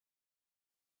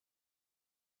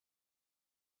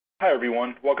Hi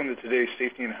everyone, welcome to today's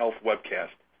Safety and Health webcast.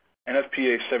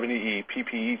 NFPA 70E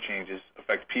PPE changes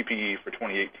affect PPE for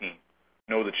 2018.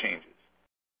 Know the changes.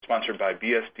 Sponsored by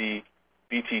BSD,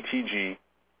 BTTG,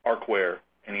 Arcware,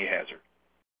 and eHazard.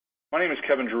 My name is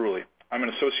Kevin Drewley. I'm an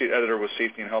associate editor with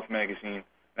Safety and Health magazine,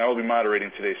 and I will be moderating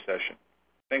today's session.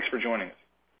 Thanks for joining us.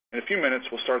 In a few minutes,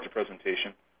 we'll start the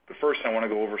presentation, but first I want to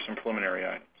go over some preliminary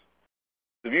items.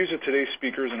 The views of today's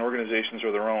speakers and organizations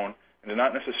are their own and do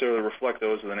not necessarily reflect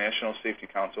those of the National Safety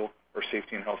Council or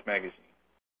Safety and Health magazine.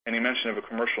 Any mention of a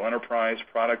commercial enterprise,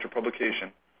 product, or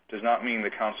publication does not mean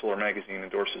the council or magazine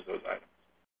endorses those items.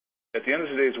 At the end of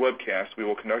today's webcast, we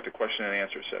will conduct a question and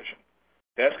answer session.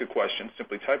 To ask a question,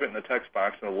 simply type it in the text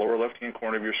box in the lower left-hand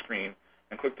corner of your screen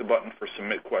and click the button for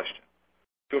Submit Question.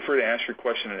 Feel free to ask your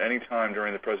question at any time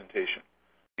during the presentation.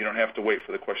 You don't have to wait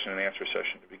for the question and answer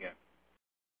session to begin.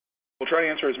 We'll try to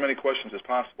answer as many questions as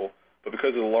possible, but because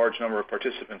of the large number of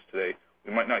participants today,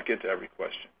 we might not get to every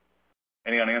question.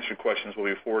 Any unanswered questions will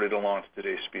be forwarded along to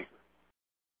today's speaker.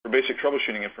 For basic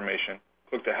troubleshooting information,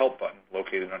 click the Help button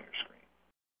located on your screen.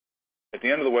 At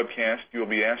the end of the webcast, you will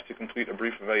be asked to complete a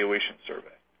brief evaluation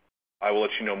survey. I will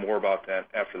let you know more about that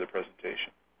after the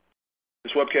presentation.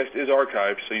 This webcast is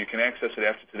archived, so you can access it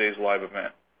after today's live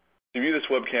event. To view this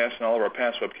webcast and all of our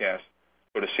past webcasts,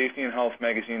 go to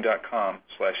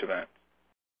safetyandhealthmagazine.com/event.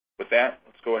 With that,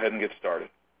 let's go ahead and get started.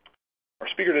 Our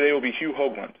speaker today will be Hugh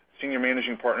Hoagland, Senior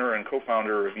Managing Partner and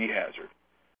Co-founder of eHazard.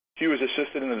 Hugh has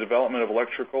assisted in the development of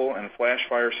electrical and flash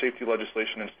fire safety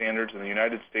legislation and standards in the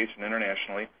United States and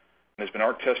internationally, and has been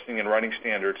ARC testing and writing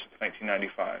standards since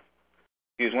 1995.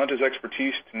 He has lent his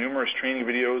expertise to numerous training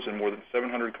videos in more than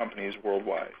 700 companies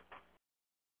worldwide.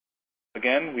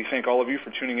 Again, we thank all of you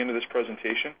for tuning into this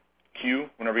presentation.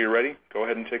 Hugh, whenever you're ready, go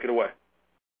ahead and take it away.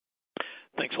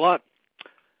 Thanks a lot.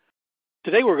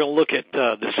 Today we're going to look at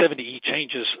the 70E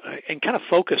changes and kind of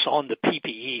focus on the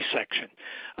PPE section.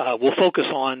 We'll focus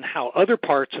on how other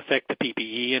parts affect the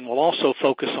PPE, and we'll also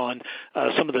focus on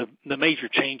some of the major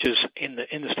changes in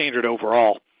the standard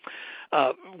overall.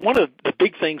 One of the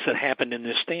big things that happened in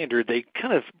this standard, they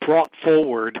kind of brought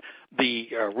forward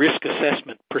the risk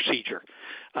assessment procedure.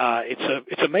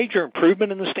 It's a major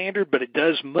improvement in the standard, but it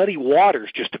does muddy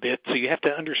waters just a bit, so you have to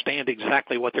understand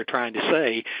exactly what they're trying to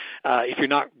say if you're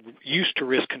not used to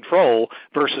risk control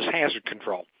versus hazard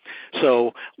control.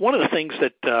 So one of the things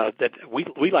that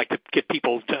we like to get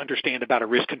people to understand about a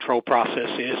risk control process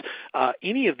is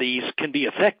any of these can be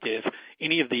effective,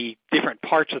 any of the different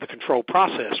parts of the control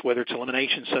process, whether it's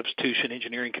elimination, substitution,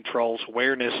 engineering controls,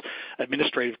 awareness,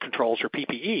 administrative controls, or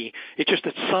PPE. It's just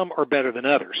that some are better than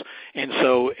others. And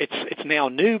so it's now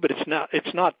new, but it's not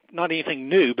anything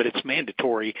new, but it's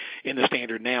mandatory in the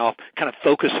standard now, kind of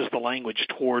focuses the language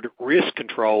toward risk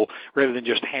control rather than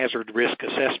just hazard risk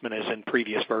assessment as in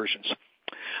previous versions.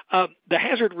 The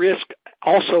hazard risk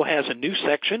also has a new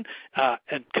section,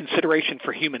 and consideration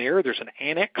for human error. There's an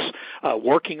annex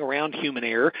working around human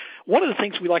error. One of the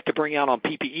things we like to bring out on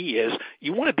PPE is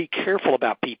you want to be careful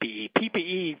about PPE.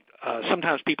 PPE,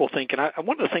 sometimes people think, and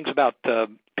one of the things about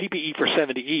PPE for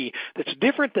 70E that's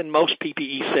different than most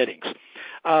PPE settings.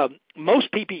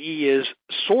 Most PPE is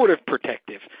sort of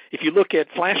protective. If you look at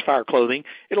flash fire clothing,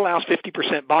 it allows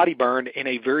 50% body burn in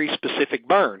a very specific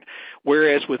burn.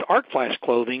 Whereas with arc flash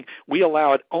clothing, we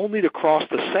allow it only to cross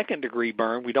the second degree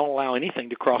burn. We don't allow anything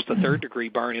to cross the third degree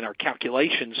burn in our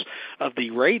calculations of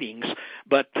the ratings.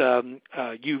 But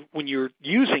when you're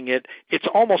using it, it's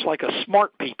almost like a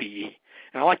smart PPE.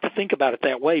 And I like to think about it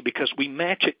that way because we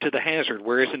match it to the hazard,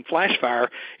 whereas in flash fire,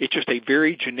 it's just a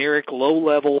very generic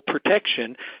low-level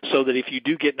protection so that if you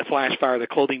do get in a flash fire, the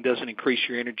clothing doesn't increase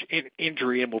your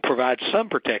injury and will provide some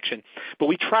protection. But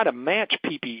we try to match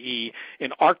PPE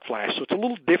in arc flash, so it's a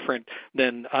little different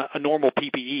than a normal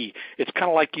PPE. It's kind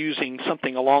of like using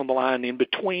something along the line in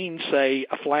between, say,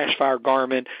 a flash fire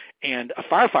garment and a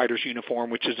firefighter's uniform,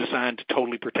 which is designed to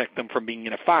totally protect them from being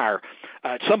in a fire.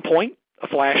 At some point, a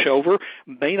flash over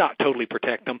may not totally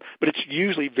protect them, but it's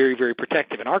usually very, very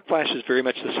protective. And arc flash is very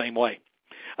much the same way.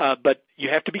 But you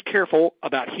have to be careful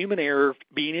about human error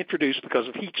being introduced because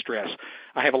of heat stress.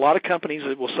 I have a lot of companies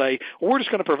that will say, well, we're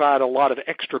just going to provide a lot of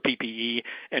extra PPE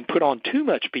and put on too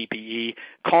much PPE,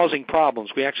 causing problems.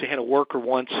 We actually had a worker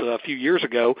once a few years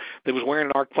ago that was wearing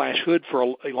an arc flash hood for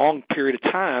a long period of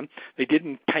time. They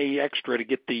didn't pay extra to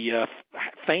get the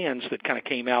fans that kind of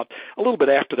came out a little bit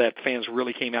after that. Fans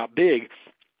really came out big.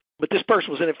 But this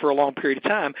person was in it for a long period of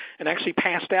time and actually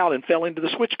passed out and fell into the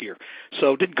switchgear.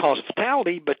 So it didn't cause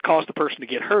fatality, but caused the person to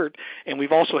get hurt. And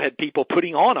we've also had people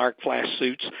putting on arc flash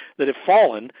suits that have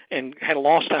fallen and had a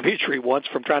lost time injury once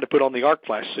from trying to put on the arc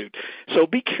flash suit. So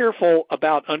be careful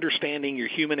about understanding your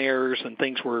human errors and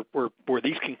things where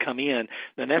these can come in.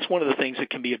 And that's one of the things that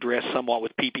can be addressed somewhat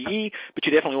with PPE, but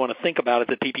you definitely want to think about it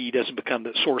that PPE doesn't become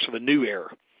the source of a new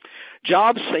error.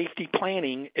 Job safety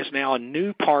planning is now a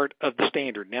new part of the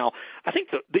standard. Now, I think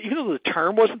even though the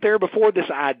term wasn't there before, this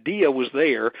idea was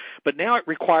there, but now it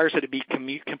requires that it be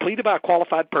completed by a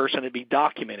qualified person and be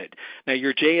documented. Now,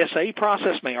 your JSA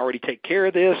process may already take care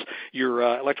of this. Your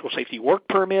electrical safety work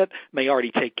permit may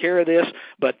already take care of this,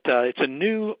 but it's a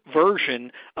new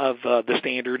version of the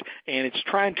standard, and it's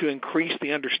trying to increase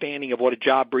the understanding of what a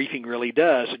job briefing really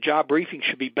does. A job briefing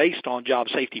should be based on job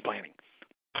safety planning.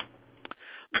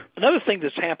 Another thing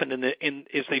that's happened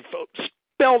is they've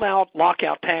spelled out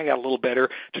lockout tagout a little better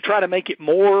to try to make it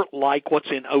more like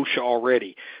what's in OSHA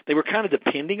already. They were kind of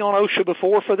depending on OSHA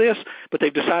before for this, but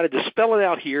they've decided to spell it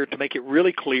out here to make it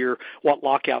really clear what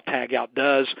lockout tagout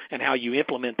does and how you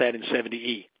implement that in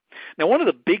 70E. Now, one of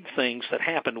the big things that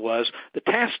happened was the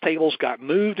task tables got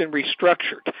moved and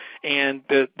restructured, and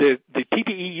the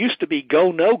PPE used to be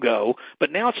go, no go,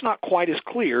 but now it's not quite as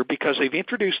clear because they've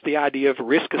introduced the idea of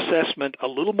risk assessment a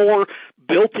little more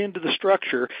built into the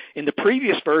structure. In the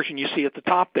previous version you see at the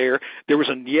top there was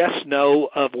a yes, no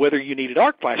of whether you needed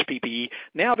arc flash PPE.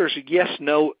 Now there's a yes,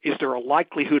 no, is there a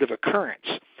likelihood of occurrence?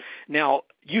 Now,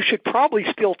 you should probably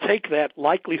still take that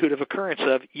likelihood of occurrence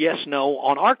of yes, no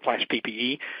on arc flash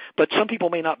PPE, but some people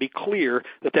may not be clear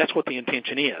that that's what the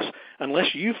intention is.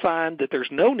 Unless you find that there's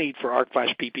no need for arc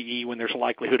flash PPE when there's a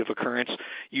likelihood of occurrence,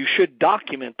 you should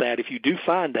document that if you do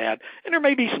find that, and there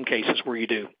may be some cases where you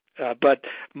do. But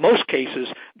most cases,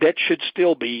 that should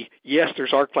still be, yes,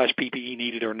 there's arc flash PPE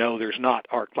needed, or no, there's not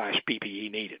arc flash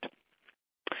PPE needed.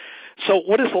 So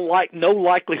what does no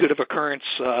likelihood of occurrence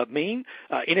mean?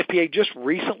 NFPA just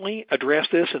recently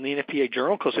addressed this in the NFPA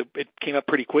Journal because it came up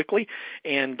pretty quickly.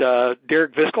 And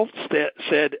Derek Viskel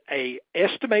said a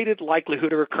estimated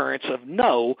likelihood of occurrence of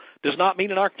no does not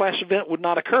mean an arc flash event would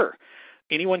not occur.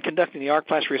 Anyone conducting the arc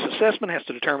flash risk assessment has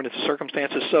to determine if the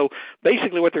circumstances. So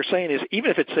basically what they're saying is even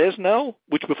if it says no,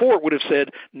 which before it would have said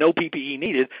no PPE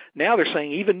needed, now they're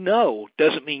saying even no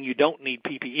doesn't mean you don't need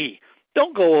PPE.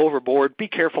 Don't go overboard. Be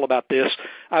careful about this.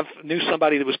 I knew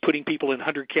somebody that was putting people in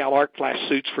 100 cal arc flash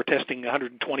suits for testing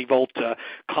 120 volt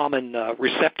common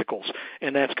receptacles,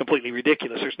 and that's completely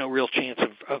ridiculous. There's no real chance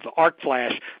of arc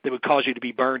flash that would cause you to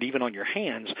be burned even on your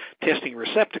hands testing a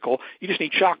receptacle. You just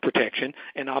need shock protection,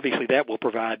 and obviously that will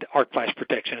provide arc flash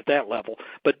protection at that level.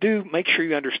 But do make sure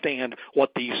you understand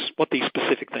what these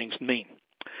specific things mean.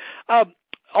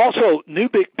 Also, new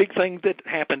big thing that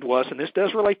happened was, and this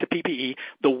does relate to PPE,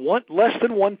 the less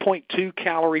than 1.2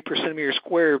 calorie per centimeter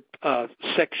squared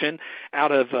section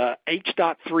out of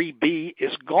H.3b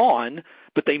is gone,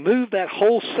 but they moved that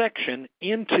whole section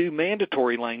into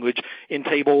mandatory language in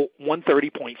Table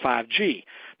 130.5G.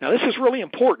 Now, this is really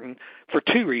important for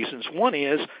two reasons. One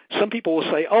is some people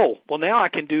will say, oh, well, now I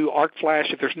can do arc flash.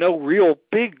 If there's no real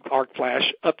big arc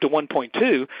flash up to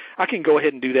 1.2, I can go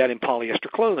ahead and do that in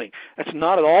polyester clothing. That's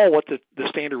not at all what the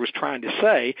standard was trying to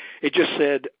say. It just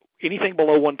said anything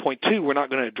below 1.2, we're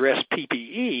not going to address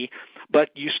PPE, but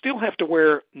you still have to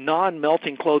wear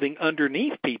non-melting clothing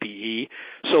underneath PPE.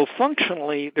 So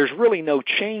functionally, there's really no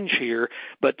change here,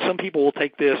 but some people will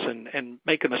take this and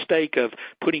make a mistake of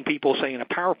putting people, say, in a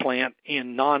power plant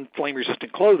in non-flame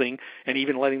resistant clothing and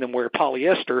even letting them wear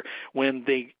polyester when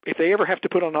if they ever have to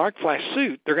put on an arc flash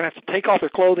suit, they're going to have to take off their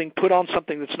clothing, put on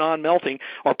something that's non-melting,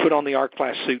 or put on the arc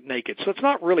flash suit naked. So it's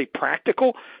not really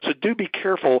practical, so do be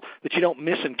careful that you don't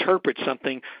misinterpret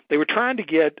something. They were trying to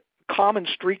get common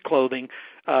street clothing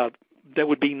that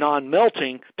would be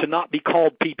non-melting to not be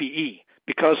called PPE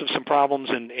because of some problems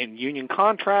in union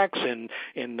contracts and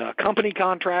in company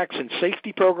contracts and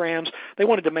safety programs. They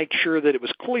wanted to make sure that it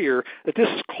was clear that this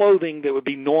is clothing that would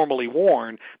be normally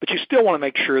worn, but you still want to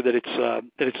make sure that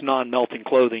it's non-melting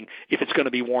clothing if it's going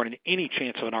to be worn in any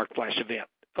chance of an arc flash event.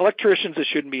 Electricians, it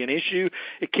shouldn't be an issue.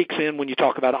 It kicks in when you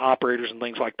talk about operators and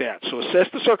things like that. So assess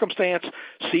the circumstance,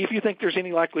 see if you think there's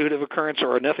any likelihood of occurrence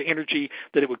or enough energy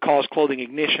that it would cause clothing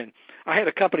ignition. I had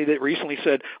a company that recently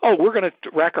said, oh, we're going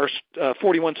to rack our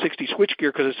 4160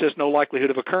 switchgear because it says no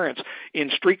likelihood of occurrence in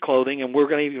street clothing, and we're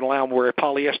going to even allow them to wear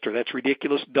polyester. That's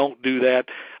ridiculous. Don't do that.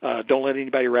 Don't let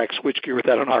anybody rack switchgear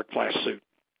without an arc flash suit.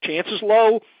 Chance is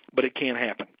low, but it can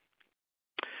happen.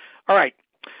 All right.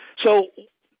 So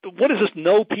what does this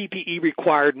no PPE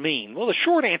required mean? Well, the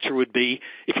short answer would be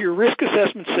if your risk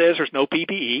assessment says there's no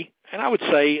PPE, and I would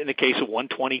say in the case of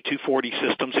 120, 240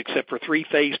 systems, except for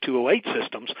three-phase 208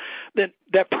 systems, then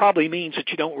that probably means that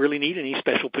you don't really need any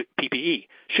special PPE.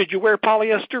 Should you wear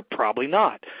polyester? Probably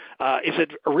not. Is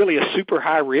it really a super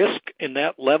high risk in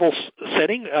that level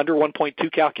setting under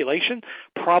 1.2 calculation?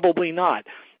 Probably not.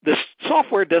 The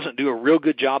software doesn't do a real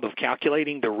good job of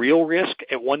calculating the real risk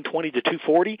at 120 to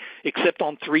 240, except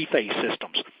on three-phase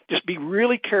systems. Just be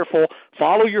really careful.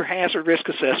 Follow your hazard risk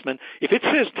assessment. If it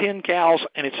says 10 cals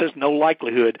and it says no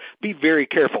likelihood, be very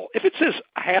careful. If it says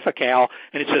half a cal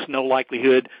and it says no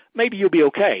likelihood, maybe you'll be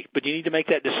okay. But you need to make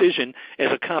that decision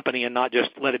as a company and not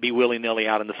just let it be willy-nilly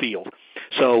out in the field.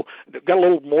 So I've got a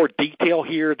little more detail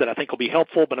here that I think will be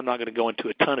helpful, but I'm not going to go into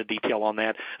a ton of detail on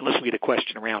that unless we get a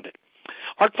question around it.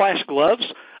 Arc Flash gloves.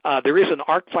 There is an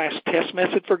Arc Flash test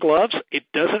method for gloves. It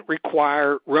doesn't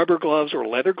require rubber gloves or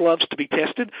leather gloves to be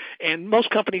tested, and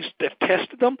most companies have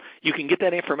tested them. You can get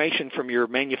that information from your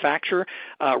manufacturer.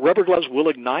 Rubber gloves will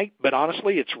ignite, but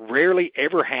honestly, it's rarely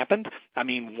ever happened. I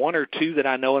mean, one or two that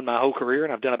I know in my whole career,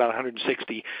 and I've done about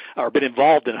 160, or been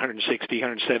involved in 160,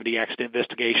 170 accident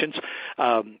investigations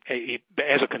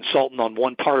as a consultant on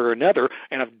one part or another,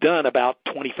 and I've done about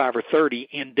 25 or 30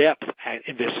 in-depth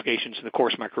investigations in the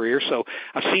course of my career. So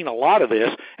I've seen a lot of this,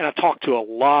 and I've talked to a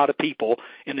lot of people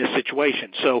in this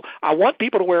situation. So I want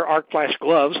people to wear Arc Flash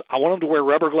gloves. I want them to wear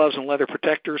rubber gloves and leather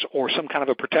protectors or some kind of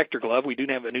a protector glove. We do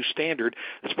have a new standard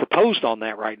that's proposed on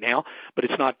that right now, but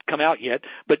it's not come out yet.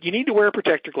 But you need to wear a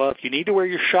protector glove. You need to wear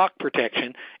your shock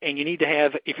protection, and you need to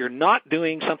have, if you're not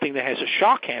doing something that has a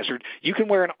shock hazard, you can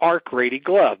wear an arc-rated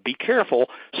glove. Be careful.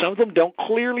 Some of them don't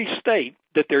clearly state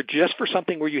that they're just for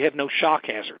something where you have no shock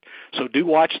hazard. So do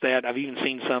watch that. I've even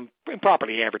seen some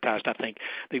improperly advertised, I think.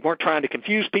 They weren't trying to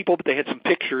confuse people, but they had some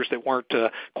pictures that weren't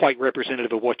quite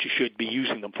representative of what you should be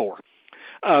using them for.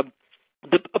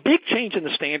 A big change in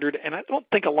the standard, and I don't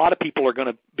think a lot of people are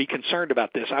going to be concerned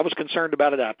about this. I was concerned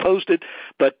about it. I opposed it,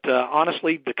 but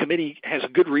honestly, the committee has a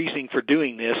good reasoning for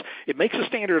doing this. It makes the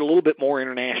standard a little bit more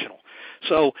international.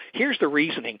 So here's the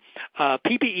reasoning.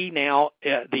 PPE now,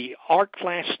 the Arc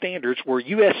Flash standards were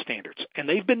U.S. standards, and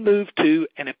they've been moved to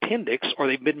an appendix, or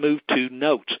they've been moved to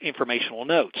notes, informational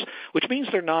notes, which means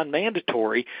they're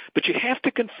non-mandatory, but you have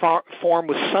to conform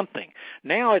with something.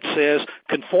 Now it says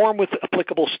conform with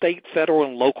applicable state, federal,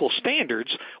 and local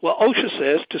standards. Well, OSHA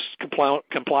says to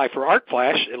comply for Arc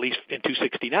Flash, at least in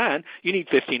 269, you need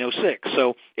 1506.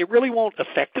 So it really won't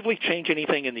effectively change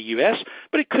anything in the U.S.,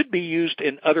 but it could be used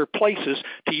in other places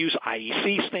to use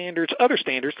IEC standards, other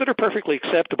standards that are perfectly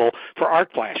acceptable for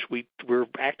Arc Flash. We're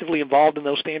actively involved in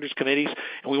those standards committees,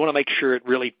 and we want to make sure it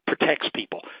really protects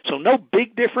people. So no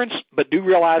big difference, but do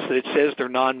realize that it says they're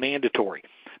non-mandatory.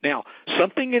 Now,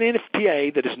 something in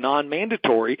NFPA that is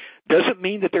non-mandatory doesn't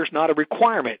mean that there's not a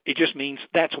requirement. It just means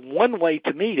that's one way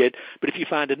to meet it, but if you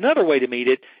find another way to meet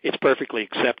it, it's perfectly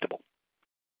acceptable.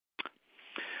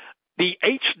 The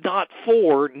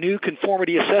H.4 new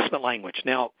conformity assessment language.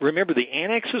 Now, remember, the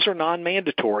annexes are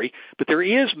non-mandatory, but there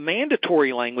is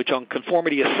mandatory language on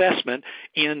conformity assessment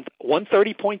in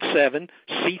 130.7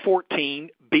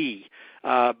 C14B.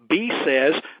 B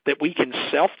says that we can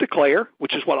self-declare,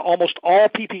 which is what almost all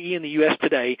PPE in the U.S.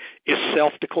 today is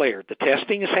self-declared. The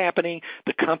testing is happening.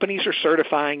 The companies are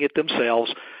certifying it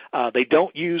themselves. They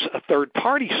don't use a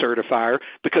third-party certifier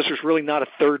because there's really not a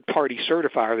third-party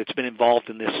certifier that's been involved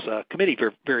in this committee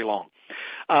for very long.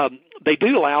 They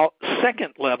do allow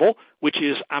second level, which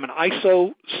is I'm an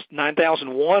ISO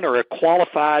 9001 or a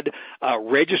qualified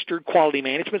registered quality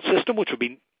management system, which would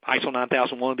be ISO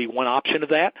 9001 would be one option of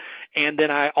that. And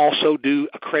then I also do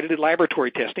accredited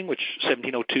laboratory testing, which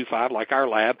 17025, like our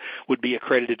lab, would be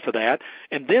accredited for that.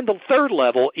 And then the third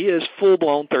level is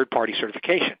full-blown third-party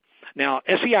certification. Now,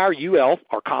 SEI or UL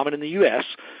are common in the U.S.,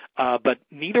 but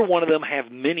neither one of them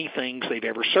have many things they've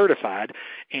ever certified,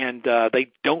 and they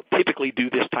don't typically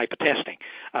do this type of testing.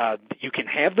 You can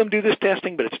have them do this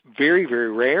testing, but it's very,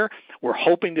 very rare. We're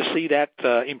hoping to see that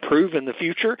improve in the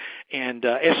future, and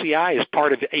SEI is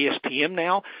part of ASTM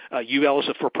now. UL is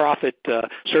a for-profit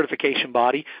certification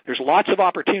body. There's lots of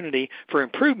opportunity for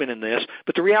improvement in this,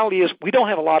 but the reality is we don't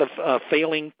have a lot of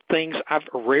failing things. I've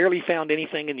rarely found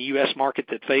anything in the U.S. market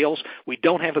that fails. We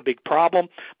don't have a big problem,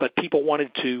 but people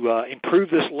wanted to improve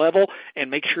this level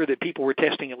and make sure that people were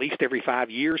testing at least every 5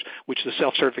 years, which the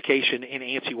self-certification in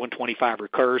ANSI 125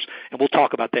 recurs, and we'll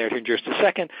talk about that here in just a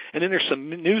second. And then there's some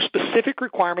new specific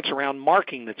requirements around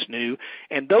marking that's new,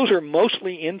 and those are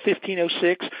mostly in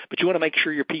 1506, but you want to make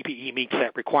sure your PPE meets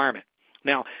that requirement.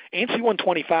 Now, ANSI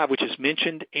 125, which is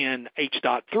mentioned in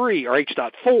H.3 or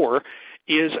H.4,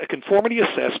 is a conformity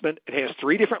assessment. It has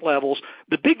 3 different levels.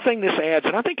 The big thing this adds,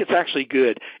 and I think it's actually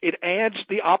good, it adds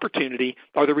the opportunity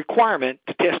or the requirement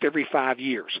to test every 5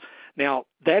 years. Now,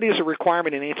 that is a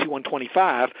requirement in ANSI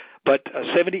 125, but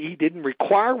 70E didn't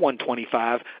require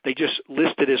 125. They just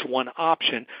listed as one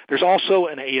option. There's also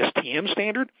an ASTM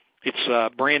standard.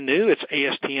 It's brand new. It's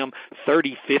ASTM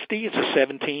 3050. It's a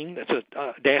 17. It's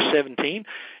a -17,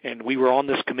 and we were on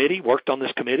this committee, worked on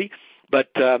this committee. But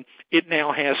it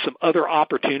now has some other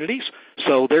opportunities.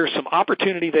 So there's some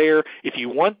opportunity there. If you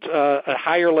want a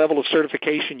higher level of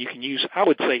certification, you can use, I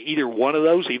would say, either one of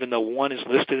those, even though one is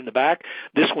listed in the back.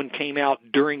 This one came out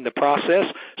during the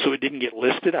process, so it didn't get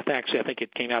listed. I think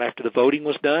it came out after the voting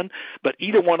was done. But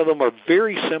either one of them are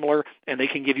very similar, and they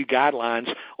can give you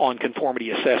guidelines on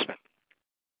conformity assessment.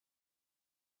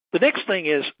 The next thing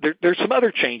is there's some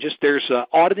other changes. There's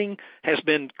auditing has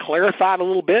been clarified a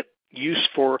little bit. Use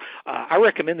for, I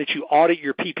recommend that you audit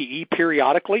your PPE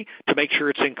periodically to make sure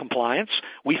it's in compliance.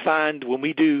 We find when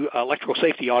we do electrical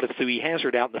safety audits through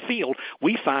eHazard out in the field,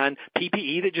 we find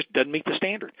PPE that just doesn't meet the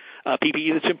standard,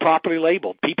 PPE that's improperly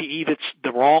labeled, PPE that's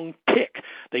the wrong pick.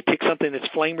 They pick something that's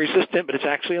flame resistant, but it's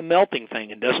actually a melting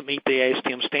thing and doesn't meet the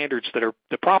ASTM standards that are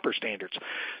the proper standards.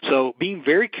 So being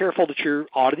very careful that you're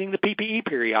auditing the PPE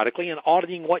periodically and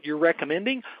auditing what you're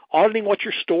recommending, auditing what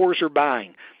your stores are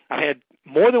buying. I've had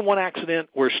more than one accident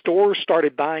where stores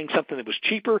started buying something that was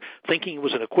cheaper, thinking it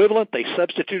was an equivalent. They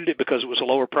substituted it because it was a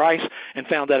lower price and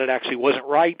found that it actually wasn't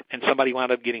right, and somebody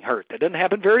wound up getting hurt. That doesn't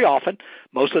happen very often.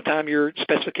 Most of the time your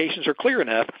specifications are clear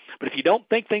enough, but if you don't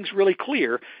think things really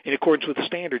clear in accordance with the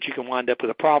standards, you can wind up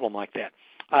with a problem like that.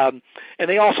 And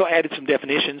they also added some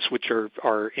definitions which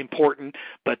are important,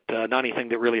 but not anything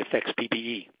that really affects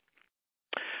PPE.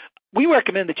 We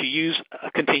recommend that you use a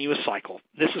continuous cycle.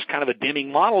 This is kind of a dimming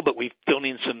model, but we've filled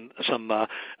in some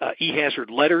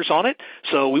eHazard letters on it.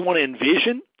 So we want to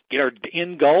envision, get our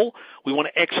end goal. We want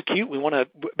to execute. We want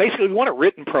a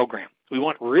written program. We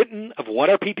want written of what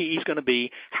our PPE is going to be,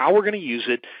 how we're going to use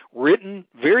it, written,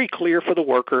 very clear for the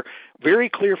worker, very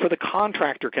clear for the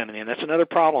contractor coming in. That's another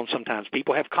problem sometimes.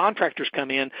 People have contractors come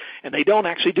in, and they don't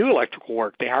actually do electrical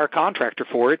work. They hire a contractor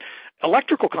for it.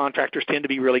 Electrical contractors tend to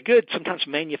be really good. Sometimes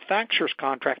manufacturers,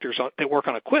 contractors that work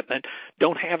on equipment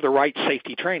don't have the right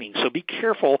safety training. So be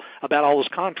careful about all those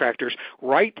contractors.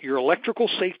 Write your electrical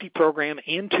safety program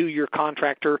into your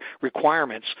contractor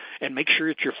requirements and make sure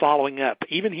that you're following up.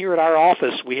 Even here at our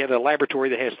office, we have a laboratory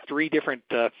that has two different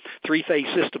three-phase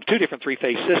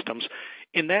systems.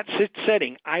 In that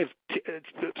setting, I've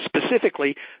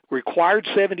specifically required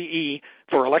 70E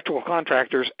for electrical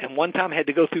contractors, and one time had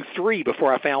to go through 3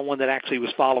 before I found one that actually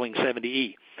was following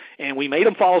 70E. And we made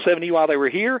them follow 70 while they were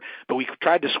here, but we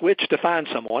tried to switch to find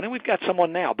someone, and we've got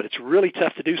someone now. But it's really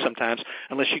tough to do sometimes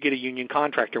unless you get a union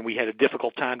contractor, and we had a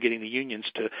difficult time getting the unions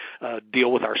to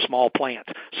deal with our small plant,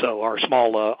 so our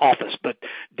small office. But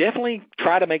definitely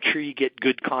try to make sure you get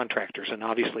good contractors. And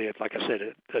obviously, like I said,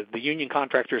 the union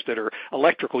contractors that are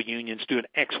electrical unions do an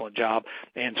excellent job,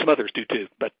 and some others do too.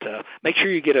 But make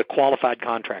sure you get a qualified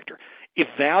contractor.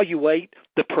 Evaluate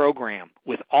the program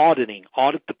with auditing.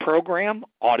 Audit the program,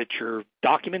 audit your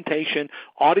documentation,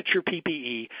 audit your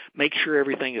PPE, make sure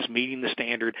everything is meeting the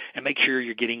standard, and make sure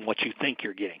you're getting what you think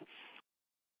you're getting.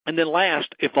 And then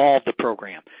last, evolve the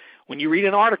program. When you read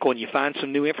an article and you find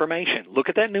some new information, look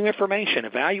at that new information,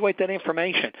 evaluate that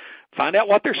information, find out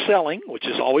what they're selling, which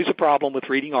is always a problem with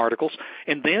reading articles,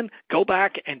 and then go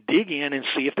back and dig in and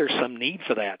see if there's some need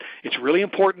for that. It's really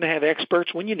important to have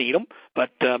experts when you need them, but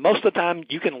most of the time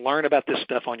you can learn about this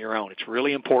stuff on your own. It's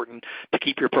really important to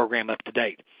keep your program up to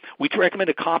date. We recommend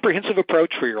a comprehensive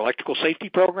approach for your electrical safety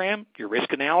program, your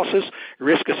risk analysis, your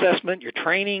risk assessment, your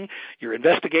training, your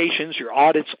investigations, your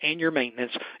audits, and your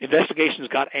maintenance. Investigations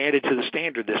got added to the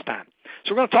standard this time.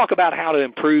 So we're going to talk about how to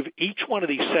improve each one of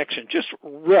these sections, just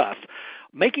rough,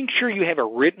 making sure you have a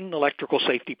written electrical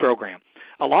safety program.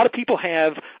 A lot of people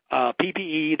have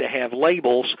PPE, they have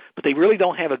labels, but they really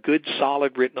don't have a good,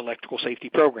 solid written electrical safety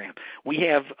program. We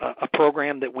have a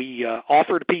program that we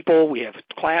offer to people. We have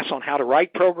a class on how to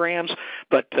write programs,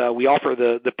 but we offer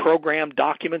the program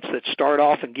documents that start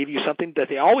off and give you something that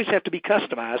they always have to be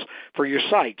customized for your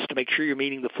sites to make sure you're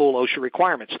meeting the full OSHA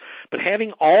requirements. But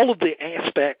having all of the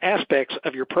aspects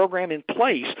of your program in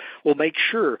place will make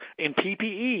sure in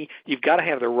PPE, you've got to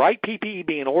have the right PPE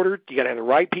being ordered, you've got to have the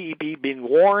right PPE being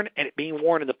worn, and it being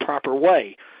worn in the proper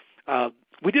way.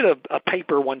 We did a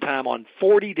paper one time on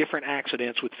 40 different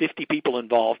accidents with 50 people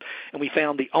involved, and we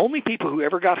found the only people who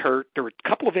ever got hurt, there were a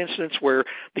couple of incidents where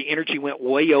the energy went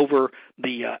way over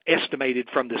the estimated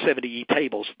from the 70E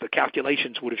tables. The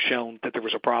calculations would have shown that there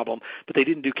was a problem, but they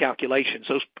didn't do calculations.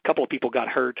 Those couple of people got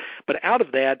hurt. But out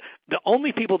of that, the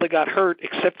only people that got hurt,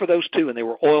 except for those two, and they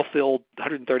were oil-filled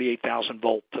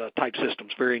 138,000-volt type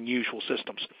systems, very unusual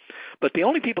systems. But the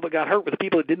only people that got hurt were the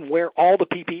people that didn't wear all the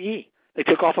PPE. They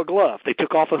took off a glove. They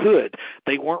took off a hood.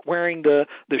 They weren't wearing the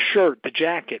shirt, the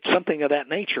jacket, something of that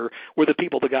nature were the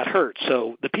people that got hurt.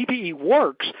 So the PPE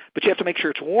works, but you have to make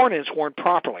sure it's worn and it's worn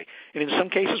properly. And in some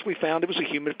cases we found it was a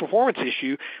human performance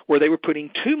issue where they were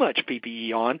putting too much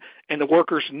PPE on and the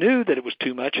workers knew that it was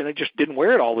too much and they just didn't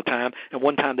wear it all the time. And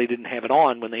one time they didn't have it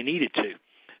on when they needed to.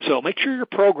 So make sure your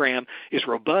program is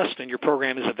robust and your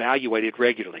program is evaluated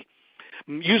regularly.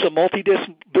 Use a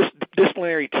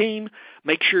multidisciplinary team.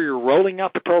 Make sure you're rolling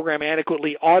out the program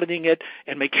adequately, auditing it,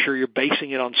 and make sure you're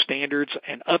basing it on standards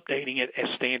and updating it as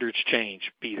standards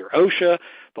change. Be either OSHA,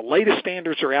 the latest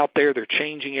standards are out there. They're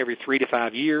changing every 3 to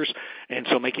 5 years, and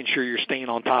so making sure you're staying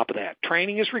on top of that.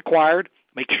 Training is required.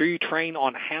 Make sure you train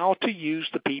on how to use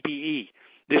the PPE.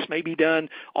 This may be done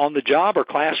on the job or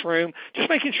classroom, just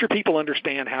making sure people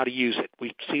understand how to use it.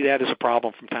 We see that as a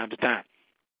problem from time to time.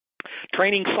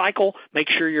 Training cycle, make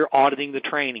sure you're auditing the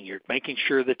training. You're making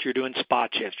sure that you're doing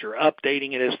spot checks. You're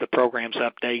updating it as the programs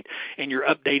update, and you're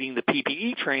updating the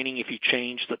PPE training if you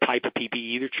change the type of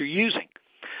PPE that you're using.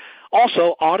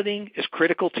 Also, auditing is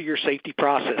critical to your safety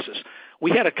processes. We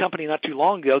had a company not too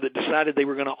long ago that decided they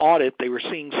were going to audit. They were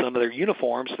seeing some of their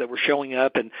uniforms that were showing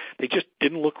up, and they just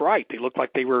didn't look right. They looked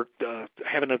like they were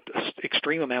having an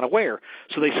extreme amount of wear.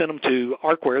 So they sent them to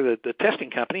ArcWare, the testing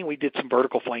company, and we did some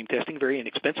vertical flame testing, very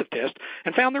inexpensive test,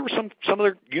 and found there were some of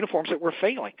their uniforms that were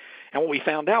failing. And what we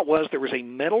found out was there was a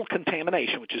metal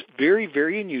contamination, which is very,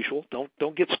 very unusual.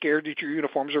 Don't get scared that your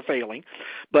uniforms are failing.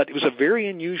 But it was a very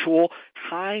unusual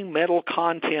high metal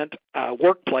content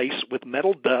workplace with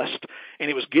metal dust, and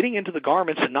it was getting into the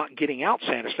garments and not getting out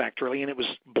satisfactorily, and it was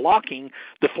blocking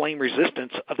the flame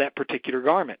resistance of that particular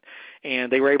garment.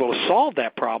 And they were able to solve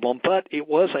that problem, but it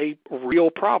was a real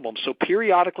problem. So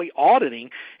periodically auditing,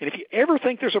 and if you ever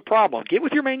think there's a problem, get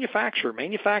with your manufacturer.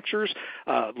 Manufacturers,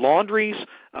 laundries,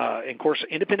 and of course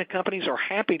independent companies are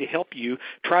happy to help you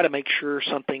try to make sure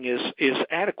something is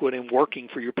adequate and working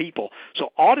for your people.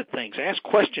 So audit things, ask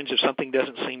questions if something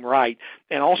doesn't seem right,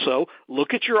 and also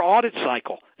look at your audit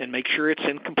cycle and make sure it's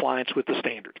in compliance with the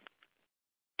standard.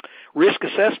 Risk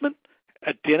assessment,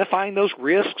 identifying those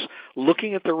risks,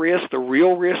 looking at the risk, the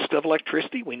real risk of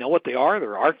electricity. We know what they are.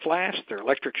 They're arc flash, they're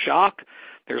electric shock.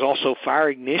 There's also fire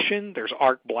ignition. There's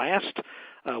arc blast,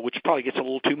 which probably gets a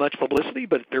little too much publicity,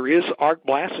 but there is arc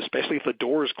blast, especially if the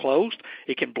door is closed.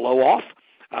 It can blow off.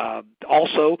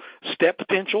 Also, step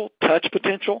potential, touch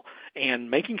potential,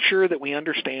 and making sure that we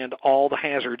understand all the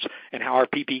hazards and how our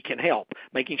PPE can help.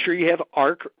 Making sure you have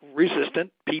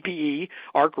arc-resistant PPE,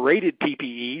 arc-rated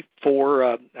PPE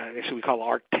for, actually we call it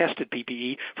arc-tested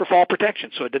PPE for fall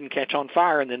protection so it doesn't catch on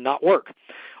fire and then not work.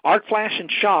 Arc flash and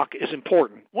shock is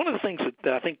important. One of the things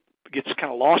that I think gets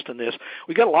kind of lost in this,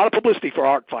 we got a lot of publicity for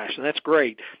arc flash, and that's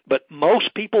great, but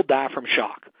most people die from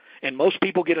shock. And most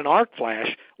people get an arc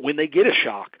flash when they get a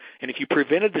shock. And if you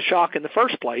prevented the shock in the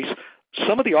first place,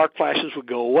 some of the arc flashes would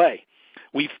go away.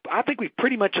 I think we've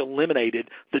pretty much eliminated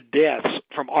the deaths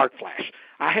from arc flash.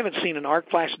 I haven't seen an arc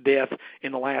flash death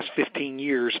in the last 15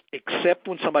 years except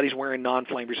when somebody's wearing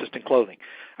non-flame resistant clothing.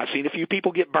 I've seen a few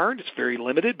people get burned. It's very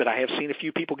limited, but I have seen a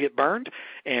few people get burned,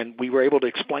 and we were able to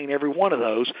explain every one of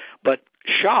those. But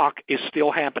shock is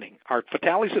still happening. Our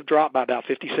fatalities have dropped by about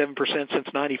 57% since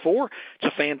 94.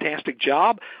 It's a fantastic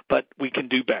job, but we can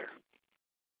do better.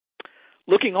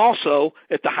 Looking also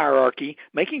at the hierarchy,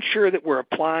 making sure that we're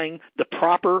applying the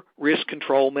proper risk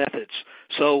control methods.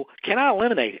 So can I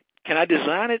eliminate it? Can I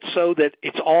design it so that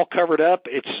it's all covered up,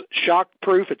 it's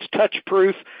shock-proof, it's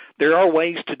touch-proof? There are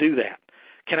ways to do that.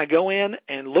 Can I go in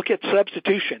and look at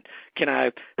substitution? Can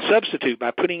I substitute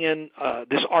by putting in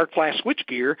this arc flash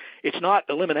switchgear? It's not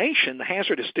elimination. The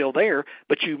hazard is still there,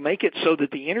 but you make it so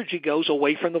that the energy goes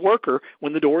away from the worker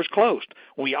when the door is closed.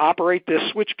 When we operate this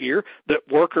switchgear, the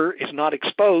worker is not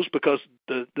exposed because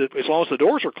as long as the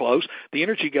doors are closed, the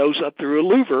energy goes up through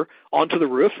a louver onto the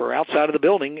roof or outside of the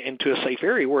building into a safe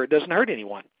area where it doesn't hurt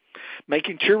anyone.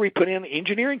 Making sure we put in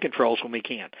engineering controls when we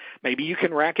can. Maybe you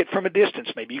can rack it from a distance.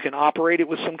 Maybe you can operate it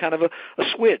with some kind of a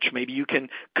switch. Maybe you can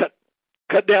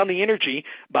cut down the energy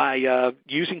by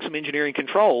using some engineering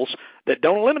controls that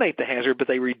don't eliminate the hazard, but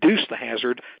they reduce the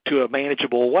hazard to a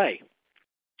manageable way.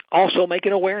 Also, make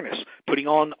an awareness. putting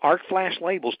on arc flash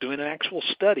labels, doing an actual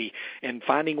study, and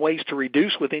finding ways to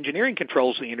reduce with engineering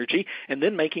controls the energy, and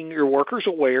then making your workers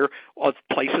aware of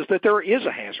places that there is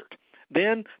a hazard.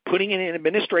 Then putting in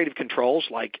administrative controls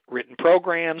like written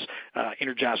programs,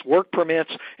 energized work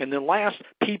permits, and then last,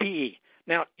 PPE.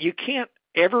 Now, you can't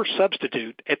ever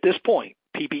substitute at this point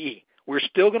PPE. We're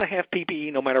still going to have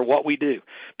PPE no matter what we do,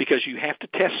 because you have to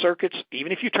test circuits.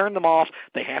 Even if you turn them off,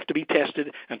 they have to be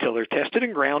tested. Until they're tested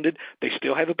and grounded, they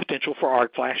still have a potential for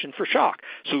arc flash and for shock.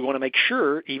 So we want to make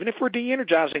sure, even if we're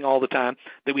de-energizing all the time,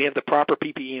 that we have the proper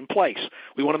PPE in place.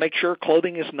 We want to make sure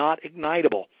clothing is not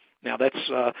ignitable. Now, that's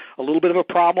a little bit of a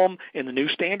problem in the new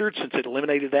standard since it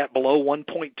eliminated that below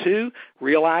 1.2.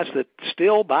 Realize that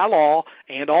still by law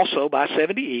and also by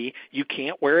 70E, you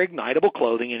can't wear ignitable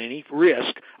clothing in any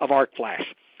risk of arc flash.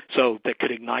 So that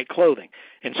could ignite clothing.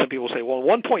 And some people say, well,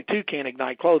 1.2 can't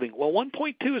ignite clothing. Well,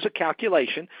 1.2 is a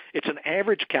calculation. It's an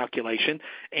average calculation.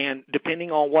 And depending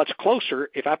on what's closer,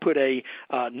 if I put a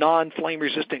non-flame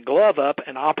resistant glove up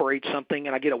and operate something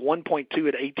and I get a 1.2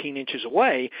 at 18 inches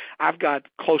away, I've got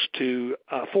close to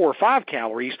 4 or 5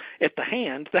 calories at the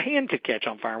hand. The hand could catch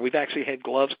on fire. We've actually had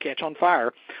gloves catch on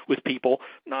fire with people,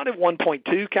 not at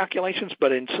 1.2 calculations,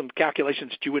 but in some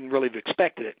calculations that you wouldn't really have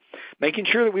expected it. Making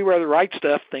sure that we wear the right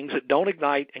stuff, things that don't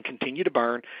ignite and continue to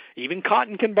burn. Even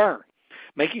cotton can burn.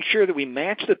 Making sure that we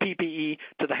match the PPE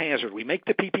to the hazard. We make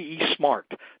the PPE smart.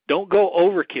 Don't go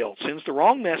overkill. It sends the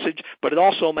wrong message, but it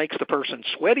also makes the person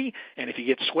sweaty, and if you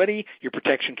get sweaty, your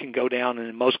protection can go down, and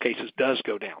in most cases does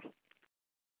go down.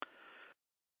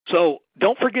 So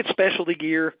don't forget specialty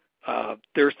gear.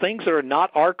 There are things that are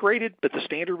not ARC rated, but the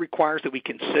standard requires that we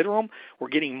consider them. We're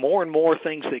getting more and more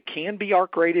things that can be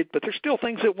ARC rated, but there's still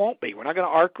things that won't be. We're not going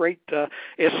to ARC rate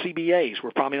SCBAs.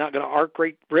 We're probably not going to ARC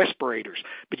rate respirators,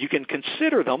 but you can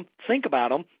consider them, think about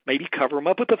them, maybe cover them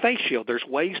up with a face shield. There's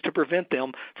ways to prevent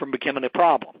them from becoming a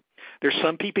problem. There's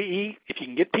some PPE. If you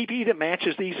can get PPE that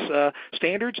matches these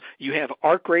standards, you have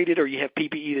ARC rated or you have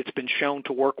PPE that's been shown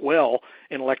to work well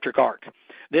in electric arc.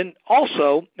 Then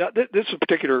also, this is a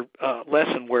particular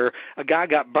lesson where a guy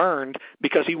got burned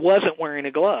because he wasn't wearing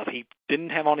a glove. He didn't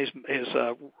have on his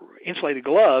insulated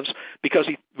gloves because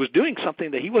he was doing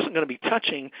something that he wasn't going to be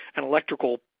touching an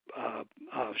electrical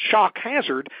shock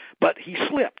hazard, but he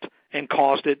slipped and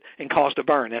caused a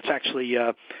burn. That's actually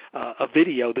a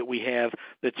video that we have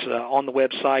that's on the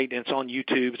website, and it's on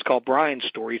YouTube. It's called Brian's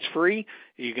Story. It's free.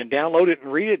 You can download it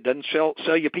and read it. It doesn't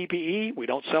sell you PPE. We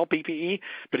don't sell PPE,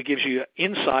 but it gives you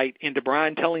insight into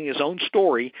Brian telling his own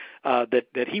story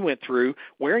that he went through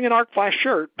wearing an arc flash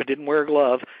shirt but didn't wear a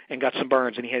glove and got some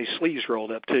burns, and he had his sleeves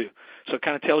rolled up too. So it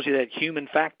kind of tells you that human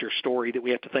factor story that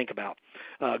we have to think about.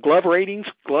 Glove ratings.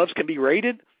 Gloves can be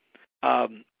rated.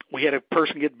 We had a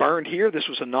person get burned here. This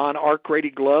was a non-arc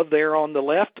rated glove there on the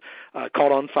left,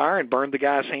 caught on fire and burned the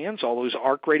guy's hands. All those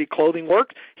arc rated clothing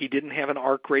worked. He didn't have an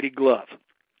arc rated glove,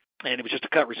 and it was just a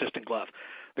cut resistant glove.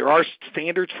 There are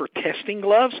standards for testing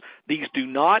gloves. These do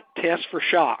not test for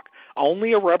shock.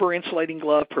 Only a rubber insulating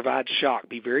glove provides shock.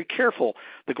 Be very careful.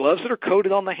 The gloves that are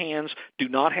coated on the hands do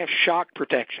not have shock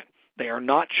protection. They are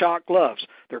not shock gloves.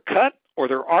 They're cut or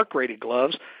they're arc rated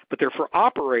gloves, but they're for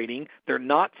operating. They're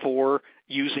not for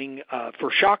using for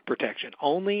shock protection.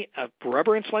 Only a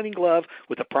rubber insulating glove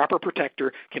with a proper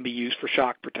protector can be used for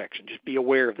shock protection. Just be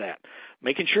aware of that.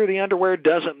 Making sure the underwear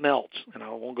doesn't melt, and I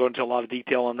won't go into a lot of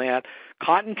detail on that.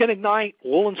 Cotton can ignite.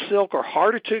 Wool and silk are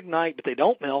harder to ignite, but they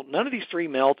don't melt. None of these three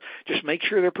melt. Just make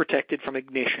sure they're protected from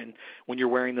ignition when you're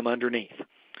wearing them underneath.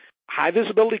 High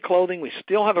visibility clothing, we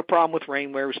still have a problem with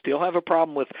rainwear. We still have a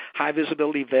problem with high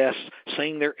visibility vests,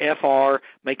 saying they're FR,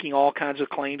 making all kinds of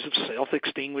claims of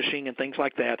self-extinguishing and things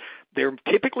like that. They're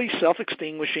typically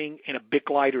self-extinguishing in a Bic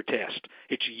lighter test.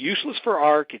 It's useless for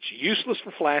arc. It's useless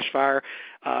for flash fire.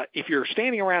 If you're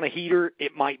standing around a heater,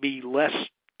 it might be less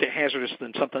hazardous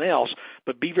than something else,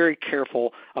 but be very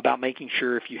careful about making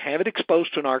sure if you have it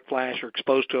exposed to an arc flash or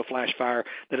exposed to a flash fire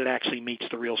that it actually meets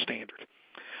the real standard.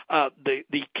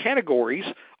 The categories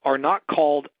are not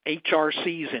called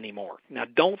HRCs anymore. Now,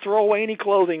 don't throw away any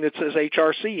clothing that says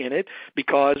HRC in it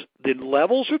because the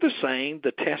levels are the same,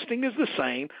 the testing is the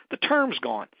same, the term's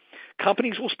gone.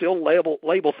 Companies will still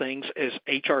label things as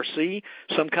HRC.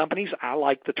 Some companies, I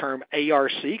like the term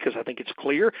ARC because I think it's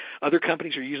clear. Other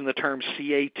companies are using the term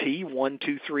CAT 1,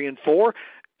 2, 3, and 4.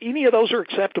 Any of those are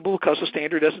acceptable because the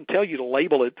standard doesn't tell you to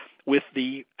label it with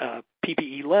the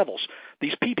PPE levels.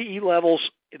 These PPE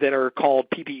levels that are called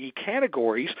PPE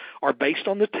categories are based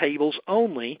on the tables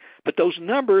only, but those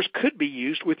numbers could be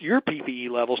used with your PPE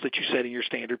levels that you set in your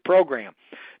standard program.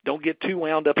 Don't get too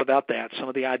wound up about that. Some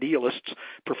of the idealists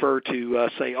prefer to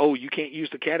say, "Oh, you can't use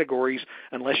the categories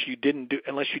unless you don't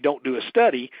do a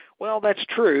study." Well, that's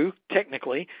true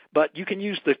technically, but you can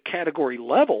use the category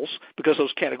levels because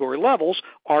those category levels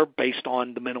are based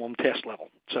on the minimum test level.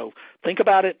 So think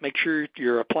about it. Make sure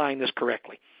you're applying this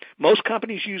correctly. Most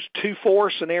companies use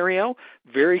 2-4 scenario,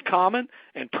 very common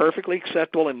and perfectly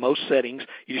acceptable in most settings.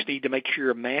 You just need to make sure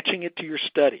you're matching it to your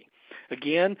study.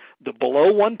 Again, the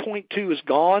below 1.2 is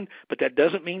gone, but that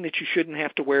doesn't mean that you shouldn't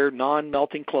have to wear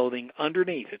non-melting clothing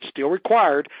underneath. It's still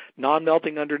required,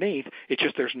 non-melting underneath. It's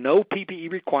just there's no PPE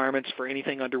requirements for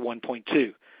anything under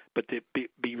 1.2. But to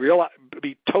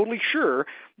be totally sure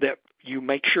that you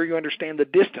make sure you understand the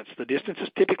distance. The distance is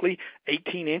typically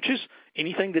 18 inches.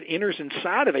 Anything that enters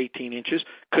inside of 18 inches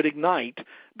could ignite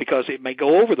because it may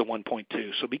go over the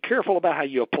 1.2. So be careful about how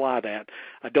you apply that.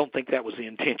 I don't think that was the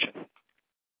intention.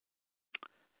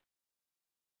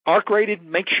 ARC rated,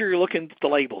 make sure you're looking at the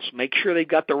labels. Make sure they've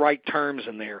got the right terms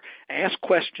in there. Ask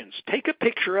questions. Take a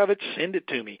picture of it, send it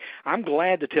to me. I'm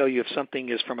glad to tell you if something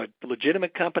is from a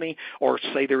legitimate company or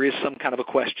say there is some kind of a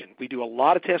question. We do a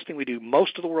lot of testing. We do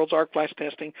most of the world's arc flash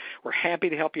testing. We're happy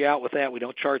to help you out with that. We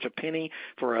don't charge a penny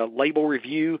for a label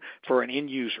review for an end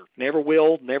user. Never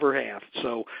will, never have.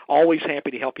 So always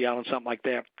happy to help you out on something like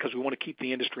that because we want to keep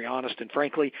the industry honest. And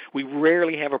frankly, we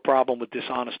rarely have a problem with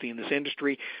dishonesty in this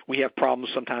industry. We have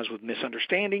problems sometimes with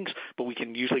misunderstandings, but we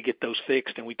can usually get those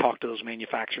fixed, and we talk to those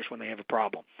manufacturers when they have a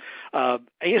problem.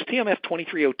 ASTM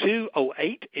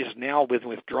F2302-08 is now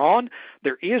withdrawn.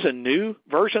 There is a new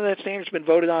version of that standard that's been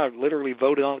voted on. I've literally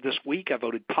voted on it this week. I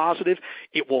voted positive.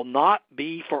 It will not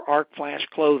be for arc flash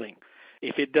clothing.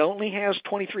 If it only has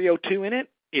 2302 in it,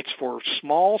 it's for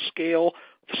small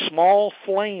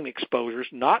flame exposures,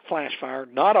 not flash fire,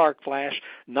 not arc flash,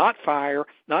 not fire,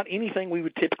 not anything we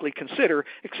would typically consider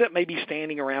except maybe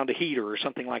standing around a heater or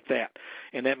something like that.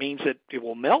 And that means that it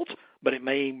will melt, but it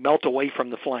may melt away from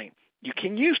the flame. You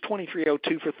can use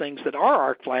 2302 for things that are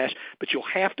arc flash, but you'll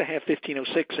have to have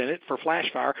 1506 in it for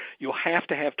flash fire. You'll have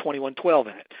to have 2112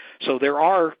 in it. So there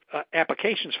are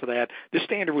applications for that. This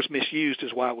standard was misused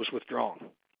is why it was withdrawn.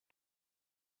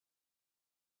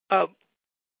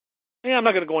 I'm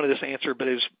not going to go into this answer, but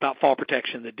it was about fall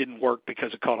protection that didn't work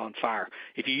because it caught on fire.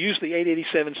 If you use the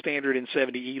 887 standard in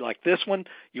 70E like this one,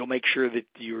 you'll make sure that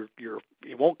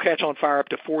it won't catch on fire up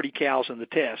to 40 cals in the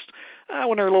test.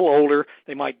 When they're a little older,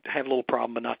 they might have a little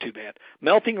problem, but not too bad.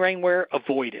 Melting rainwear,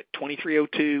 avoid it.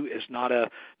 2302 is not a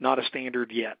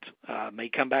standard yet. May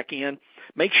come back in.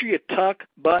 Make sure you tuck,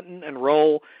 button, and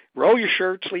roll. Roll your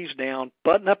shirt sleeves down,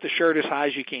 button up the shirt as high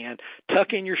as you can,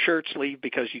 tuck in your shirt sleeve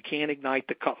because you can't ignite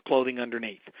the clothing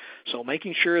underneath. So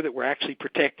making sure that we're actually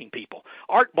protecting people.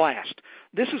 Arc Blast.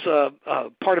 This is a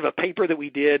part of a paper that we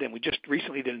did, and we just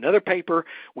recently did another paper.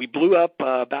 We blew up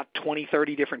about 20,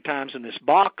 30 different times in this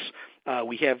box.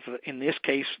 We have, in this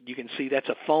case, you can see that's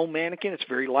a foam mannequin. It's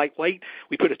very lightweight.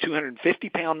 We put a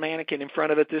 250-pound mannequin in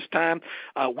front of it this time.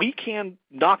 We can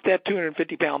knock that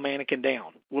 250-pound mannequin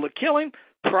down. Will it kill him?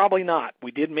 Probably not. We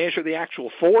did measure the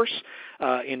actual force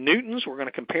in newtons. We're going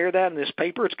to compare that in this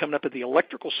paper. It's coming up at the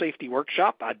Electrical Safety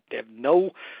Workshop. I have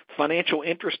no financial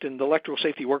interest in the Electrical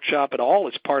Safety Workshop at all.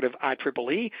 It's part of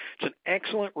IEEE. It's an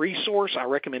excellent resource. I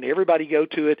recommend everybody go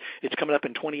to it. It's coming up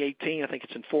in 2018. I think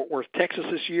it's in Fort Worth, Texas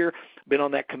this year. Been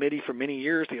on that committee for many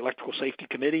years, the Electrical Safety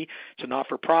Committee. It's a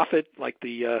not-for-profit like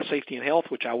the Safety and Health,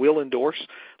 which I will endorse.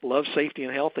 Love Safety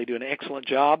and Health. They do an excellent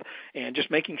job. And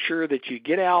just making sure that you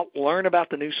get out, learn about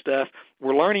the new stuff.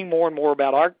 We're learning more and more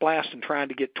about arc blast and trying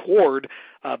to get toward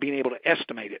being able to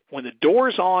estimate it. When the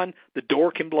door's on, the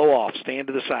door can blow off. Stand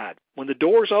to the side. When the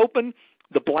door's open,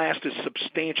 the blast is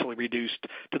substantially reduced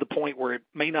to the point where it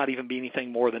may not even be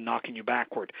anything more than knocking you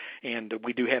backward. And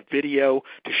we do have video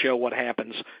to show what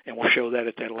happens, and we'll show that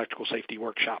at that Electrical Safety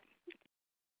Workshop.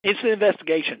 Incident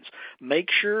investigations. Make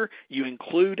sure you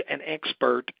include an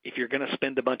expert if you're going to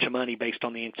spend a bunch of money based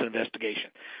on the incident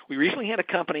investigation. We recently had a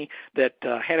company that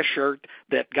had a shirt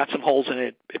that got some holes in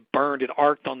it. It burned. It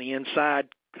arced on the inside.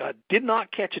 Did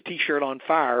not catch a T-shirt on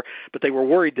fire, but they were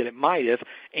worried that it might have.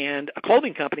 And a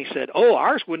clothing company said, "Oh,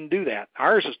 ours wouldn't do that.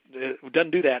 Ours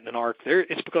doesn't do that in an arc.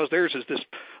 It's because theirs is this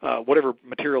whatever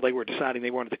material they were deciding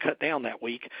they wanted to cut down that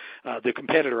week." The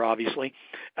competitor, obviously.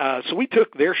 So we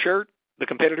took their shirt. the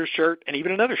competitor's shirt, and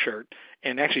even another shirt,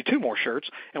 and actually two more shirts,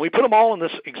 and we put them all in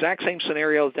this exact same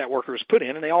scenario that worker was put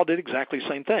in, and they all did exactly the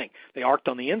same thing. They arced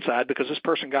on the inside because this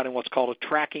person got in what's called a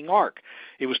tracking arc.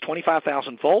 It was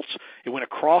 25,000 volts. It went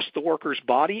across the worker's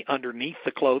body underneath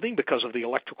the clothing because of the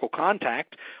electrical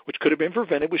contact, which could have been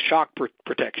prevented with shock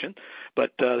protection,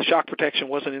 but the shock protection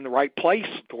wasn't in the right place.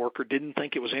 The worker didn't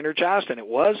think it was energized, and it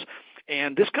was.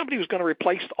 And this company was going to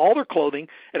replace all their clothing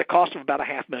at a cost of about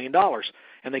 $500,000.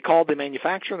 And they called the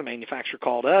manufacturer. The manufacturer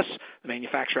called us. The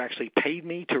manufacturer actually paid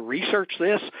me to research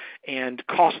this and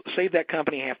saved that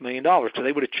company $500,000. So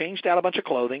they would have changed out a bunch of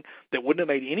clothing that wouldn't have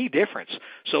made any difference.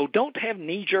 So don't have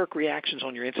knee-jerk reactions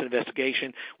on your incident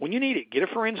investigation. When you need it, get a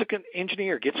forensic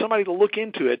engineer. Get somebody to look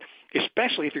into it,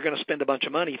 especially if you're going to spend a bunch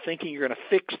of money thinking you're going to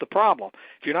fix the problem.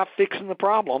 If you're not fixing the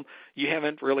problem, you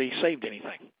haven't really saved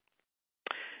anything.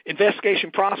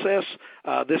 Investigation process,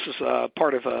 this is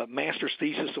part of a master's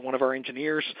thesis that one of our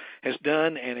engineers has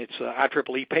done, and it's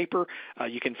IEEE paper.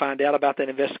 You can find out about that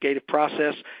investigative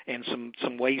process and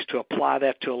some ways to apply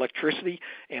that to electricity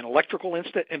and electrical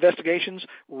investigations.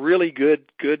 Really good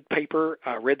paper.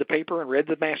 Read the paper and read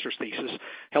the master's thesis.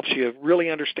 Helps you really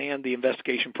understand the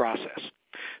investigation process.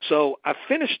 So I've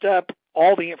finished up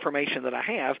all the information that I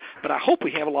have, but I hope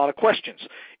we have a lot of questions.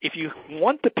 If you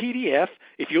want the PDF,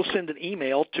 if you'll send an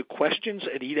email to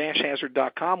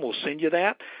questions@e-hazard.com, we'll send you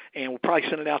that, and we'll probably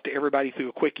send it out to everybody through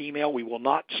a quick email. We will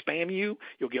not spam you.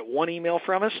 You'll get one email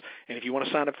from us, and if you want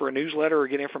to sign up for a newsletter or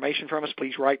get information from us,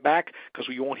 please write back because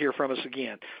we won't hear from us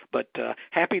again. But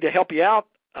happy to help you out.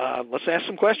 Let's ask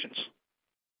some questions.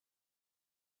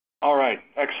 All right.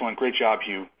 Excellent. Great job,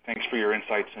 Hugh. Thanks for your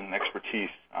insights and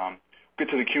expertise. We'll get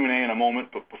to the Q&A in a moment,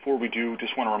 but before we do,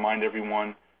 just want to remind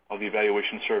everyone of the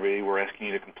evaluation survey we're asking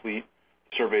you to complete.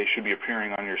 The survey should be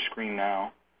appearing on your screen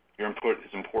now. Your input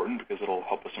is important because it'll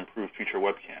help us improve future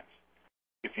webcasts.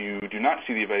 If you do not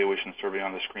see the evaluation survey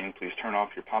on the screen, please turn off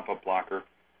your pop-up blocker.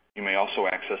 You may also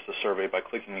access the survey by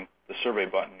clicking the survey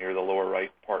button near the lower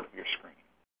right part of your screen.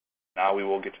 Now we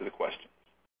will get to the questions.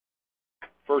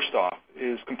 First off,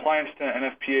 is compliance to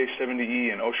NFPA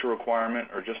 70E an OSHA requirement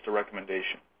or just a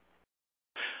recommendation?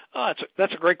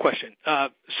 That's a great question.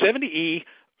 70E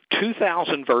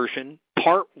 2000 version,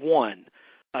 Part 1,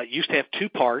 used to have two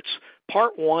parts.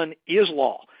 Part 1 is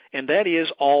law, and that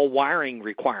is all wiring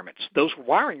requirements. Those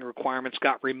wiring requirements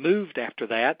got removed after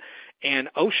that, and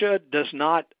OSHA does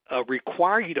not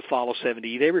require you to follow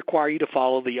 70E. They require you to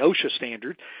follow the OSHA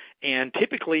standard. And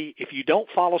typically, if you don't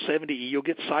follow 70E, you'll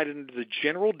get cited under the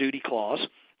general duty clause,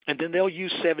 and then they'll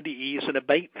use 70E as an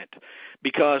abatement.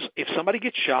 Because if somebody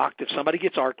gets shocked, if somebody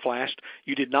gets arc flashed,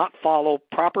 you did not follow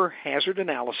proper hazard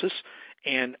analysis,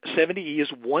 and 70E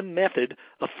is one method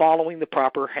of following the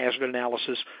proper hazard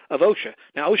analysis of OSHA.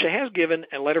 Now, OSHA has given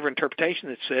a letter of interpretation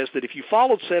that says that if you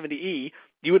followed 70E,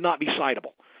 you would not be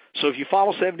citable. So if you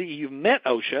follow 70E, you've met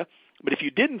OSHA. But if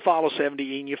you didn't follow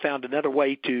 70E and you found another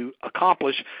way to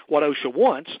accomplish what OSHA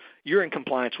wants, you're in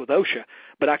compliance with OSHA.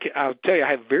 But I'll tell you, I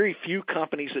have very few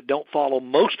companies that don't follow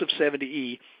most of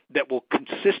 70E that will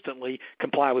consistently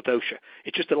comply with OSHA.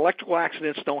 It's just that electrical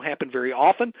accidents don't happen very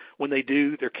often. When they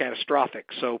do, they're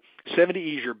catastrophic. So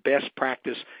 70E is your best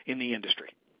practice in the industry.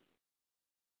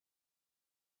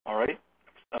 All right.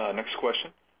 Next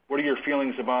question. What are your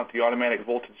feelings about the automatic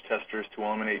voltage testers to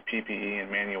eliminate PPE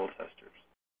and manual testers?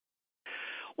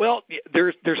 Well,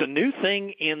 there's a new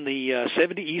thing in the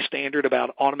 70E standard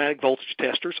about automatic voltage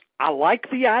testers. I like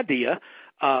the idea.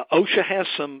 OSHA has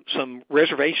some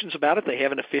reservations about it. They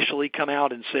haven't officially come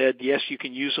out and said, yes, you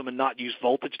can use them and not use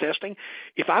voltage testing.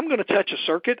 If I'm going to touch a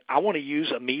circuit, I want to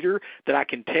use a meter that I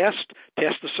can test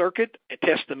the circuit,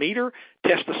 test the meter,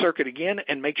 test the circuit again,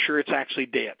 and make sure it's actually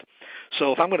dead.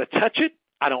 So if I'm going to touch it,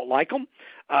 I don't like them,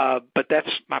 but that's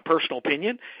my personal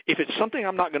opinion. If it's something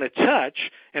I'm not going to touch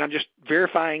and I'm just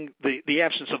verifying the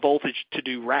absence of voltage to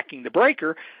do racking the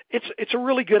breaker, it's a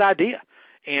really good idea.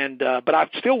 And but I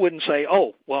still wouldn't say,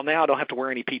 oh, well, now I don't have to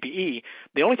wear any PPE.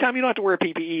 The only time you don't have to wear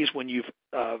PPE is when you've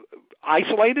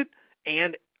isolated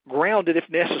and grounded, if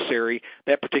necessary,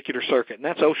 that particular circuit, and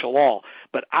that's OSHA law.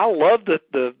 But I love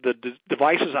the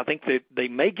devices. I think that they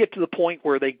may get to the point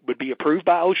where they would be approved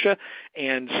by OSHA,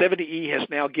 and 70E has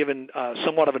now given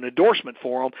somewhat of an endorsement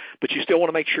for them, but you still want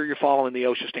to make sure you're following the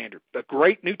OSHA standard. A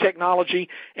great new technology,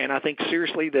 and I think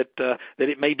seriously that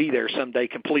it may be there someday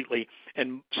completely.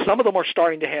 And some of them are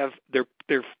starting to have,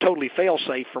 they're totally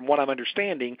fail-safe from what I'm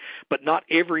understanding, but not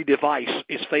every device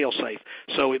is fail-safe,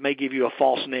 so it may give you a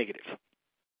false negative.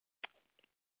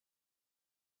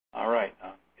 All right.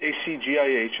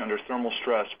 ACGIH under thermal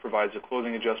stress provides a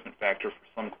clothing adjustment factor for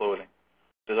some clothing.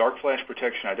 Does arc flash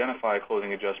protection identify a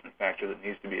clothing adjustment factor that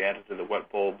needs to be added to the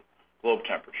wet bulb globe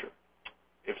temperature?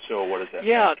 If so, what is that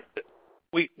Yeah, factor?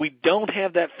 we don't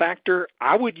have that factor.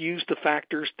 I would use the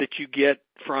factors that you get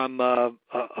from a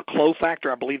Clo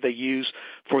factor. I believe they use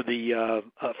for the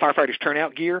firefighters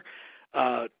turnout gear.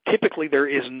 Typically, there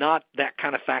is not that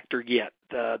kind of factor yet.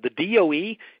 The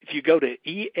DOE, if you go to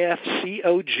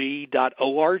efcog.org,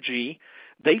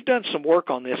 they've done some work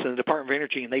on this in the Department of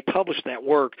Energy, and they published that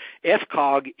work.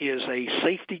 FCOG is a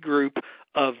safety group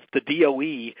of the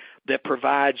DOE that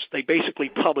provides, they basically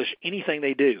publish anything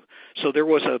they do. So there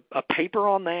was a paper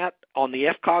on that on the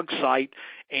FCOG site,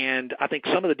 and I think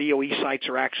some of the DOE sites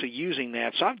are actually using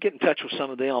that. So I'd get in touch with some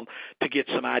of them to get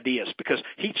some ideas, because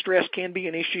heat stress can be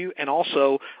an issue, and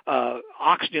also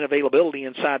oxygen availability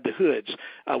inside the hoods.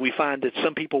 We find that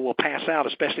some people will pass out,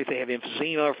 especially if they have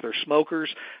emphysema or if they're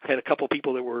smokers. I've had a couple of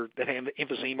people that have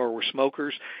emphysema or were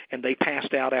smokers, and they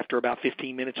passed out after about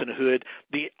 15 minutes in a hood.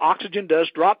 The oxygen does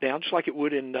drop down, just like it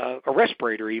would in a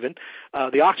respirator even.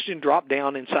 The oxygen drop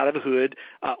down inside of a hood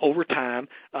over time.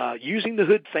 Using the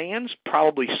hood fans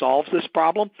probably solves this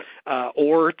problem,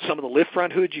 or some of the lift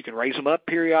front hoods, you can raise them up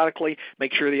periodically,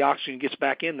 make sure the oxygen gets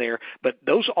back in there. But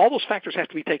all those factors have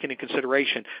to be taken into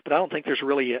consideration, but I don't think there's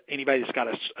really anybody that's got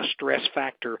a stress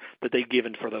factor that they've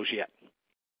given for those yet.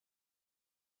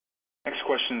 Next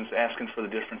question is asking for the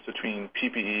difference between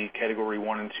PPE Category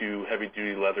 1 and 2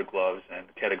 heavy-duty leather gloves and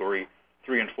Category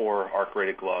 3 and 4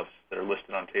 arc-rated gloves that are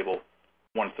listed on Table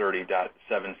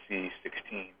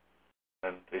 130.7C16.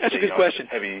 And That's a good question.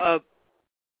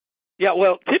 Yeah,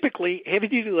 well, typically,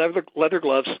 heavy-duty leather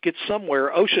gloves get somewhere.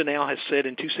 OSHA now has said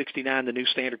in 269, the new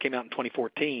standard came out in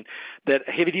 2014, that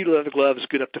heavy-duty leather gloves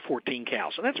get up to 14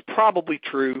 cals. And that's probably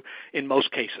true in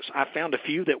most cases. I found a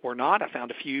few that were not. I found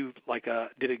a few,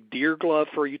 did a deer glove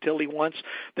for a utility once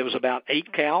that was about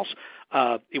 8 cals.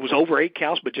 It was over 8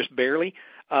 cals, but just barely.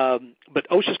 But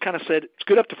OSHA's kind of said it's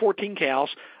good up to 14 cals.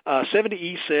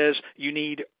 70E says you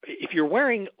need, if you're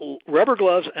wearing rubber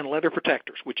gloves and leather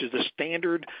protectors, which is the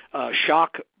standard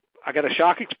shock, I got a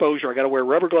shock exposure, I got to wear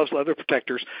rubber gloves, leather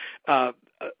protectors.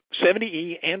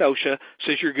 70E and OSHA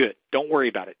says you're good. Don't worry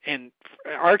about it. And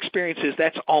our experience is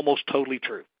that's almost totally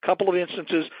true. Couple of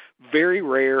instances, very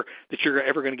rare that you're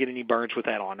ever going to get any burns with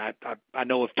that on. I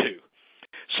know of 2.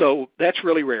 So that's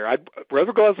really rare.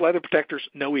 Rubber gloves, leather protectors,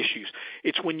 no issues.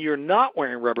 It's when you're not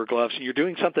wearing rubber gloves and you're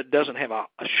doing something that doesn't have a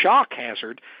shock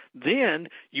hazard, then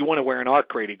you want to wear an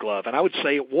arc-rated glove. And I would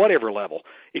say at whatever level.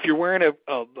 If you're wearing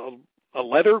a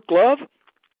leather glove,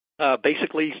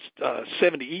 basically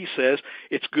 70E says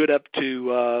it's good up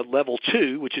to level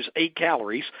 2, which is 8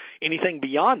 calories. Anything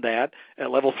beyond that,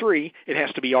 at level 3, it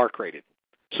has to be arc-rated.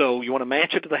 So you want to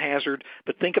match it to the hazard,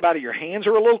 but think about it. Your hands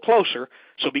are a little closer,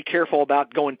 so be careful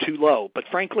about going too low. But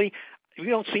frankly, you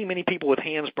don't see many people with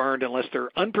hands burned unless they're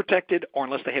unprotected or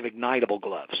unless they have ignitable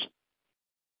gloves.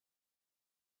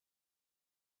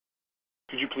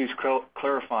 Could you please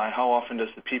clarify how often does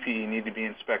the PPE need to be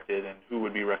inspected, and who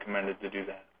would be recommended to do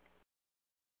that?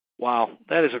 Wow,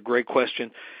 that is a great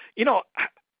question. You know,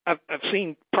 I've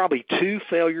seen probably 2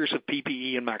 failures of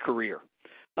PPE in my career.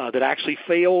 That actually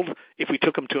failed if we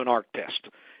took them to an ARC test.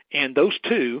 And those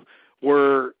 2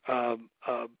 were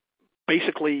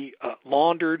basically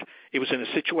laundered. It was in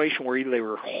a situation where either they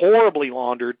were horribly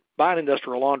laundered by an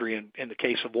industrial laundry in the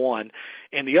case of one,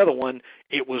 and the other one,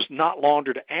 it was not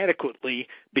laundered adequately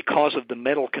because of the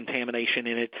metal contamination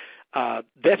in it.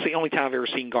 That's the only time I've ever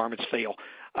seen garments fail.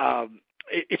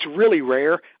 It's really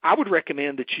rare. I would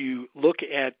recommend that you look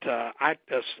at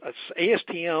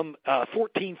ASTM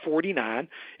 1449.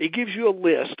 It gives you a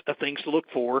list of things to look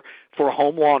for a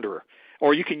home launderer.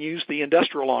 Or you can use the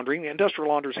industrial laundering. The industrial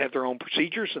launderers have their own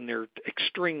procedures, and they're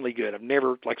extremely good. I've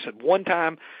never, like I said, one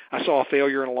time I saw a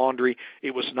failure in a laundry.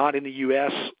 It was not in the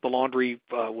U.S. The laundry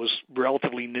was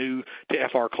relatively new to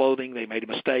FR Clothing. They made a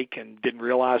mistake and didn't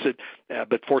realize it.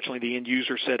 But fortunately, the end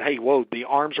user said, hey, whoa, the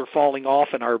arms are falling off,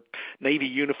 and our Navy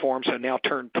uniforms have now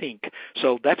turned pink.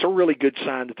 So that's a really good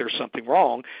sign that there's something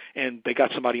wrong, and they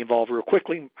got somebody involved real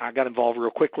quickly. I got involved real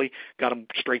quickly, got them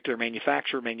straight to their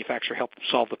manufacturer. Manufacturer helped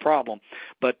solve the problem.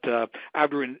 But I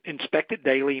would inspect it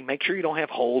daily, make sure you don't have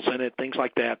holes in it, things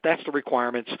like that. That's the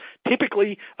requirements.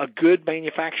 Typically, a good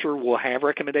manufacturer will have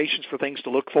recommendations for things to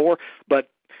look for, but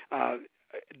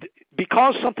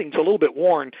because something's a little bit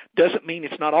worn doesn't mean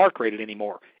it's not ARC rated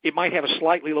anymore. It might have a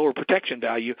slightly lower protection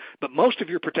value, but most of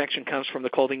your protection comes from the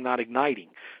clothing not igniting.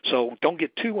 So don't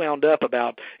get too wound up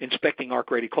about inspecting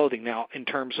ARC rated clothing. Now, in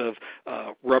terms of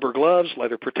rubber gloves,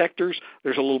 leather protectors,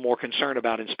 there's a little more concern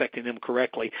about inspecting them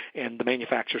correctly, and the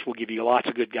manufacturers will give you lots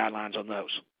of good guidelines on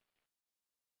those.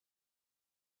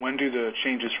 When do the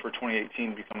changes for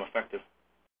 2018 become effective?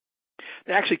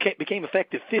 They actually became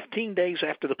effective 15 days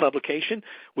after the publication,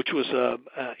 which was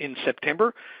in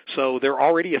September. So they're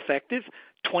already effective.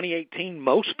 2018,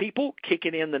 most people kick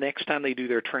it in the next time they do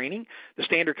their training. The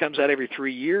standard comes out every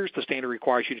 3 years. The standard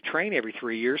requires you to train every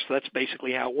 3 years. So that's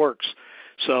basically how it works.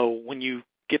 So when you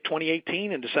get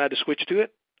 2018 and decide to switch to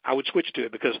it, I would switch to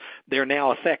it because they're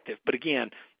now effective. But again,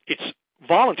 it's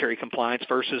voluntary compliance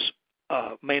versus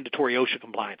mandatory OSHA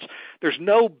compliance. There's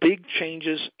no big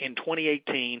changes in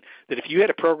 2018 that if you had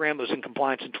a program that was in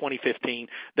compliance in 2015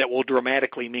 that will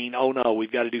dramatically mean, oh no,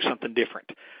 we've got to do something different.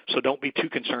 So don't be too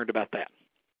concerned about that.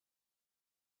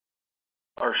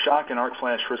 Are shock and arc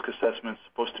flash risk assessments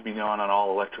supposed to be done on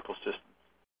all electrical systems?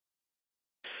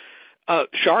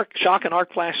 Shock and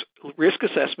arc flash risk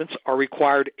assessments are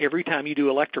required every time you do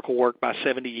electrical work by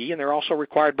 70E, and they're also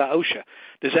required by OSHA.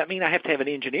 Does that mean I have to have an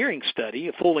engineering study,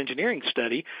 a full engineering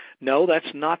study? No,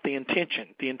 that's not the intention.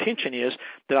 The intention is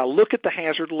that I look at the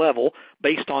hazard level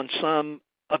based on some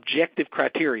objective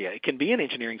criteria. It can be an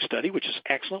engineering study, which is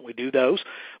excellent. We do those.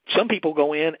 Some people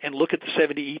go in and look at the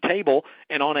 70E table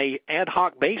and on a ad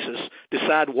hoc basis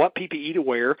decide what PPE to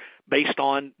wear based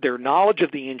on their knowledge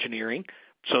of the engineering.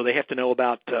 So they have to know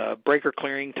about breaker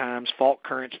clearing times, fault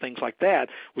currents, things like that,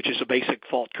 which is a basic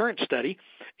fault current study,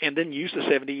 and then use the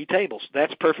 70E tables.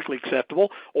 That's perfectly acceptable,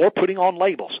 or putting on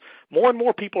labels. More and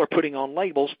more people are putting on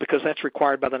labels because that's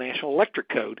required by the National Electric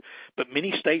Code, but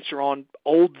many states are on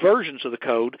old versions of the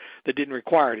code that didn't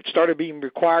require it. It started being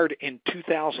required in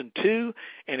 2002,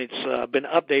 and it's been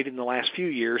updated in the last few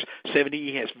years.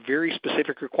 70E has very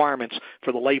specific requirements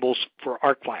for the labels for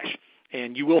arc flash,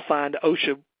 and you will find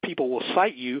OSHA people will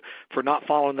cite you for not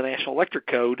following the National Electric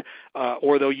Code,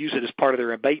 or they'll use it as part of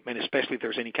their abatement, especially if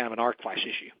there's any kind of an arc flash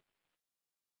issue.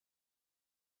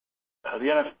 The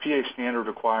NFPA standard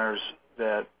requires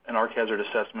that an arc hazard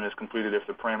assessment is completed if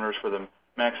the parameters for the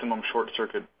maximum short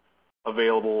circuit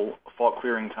available fault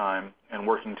clearing time and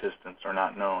working distance are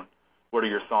not known. What are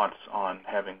your thoughts on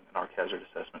having an arc hazard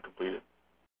assessment completed?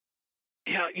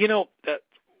 Yeah,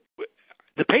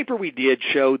 the paper we did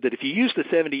showed that if you use the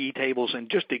 70E tables and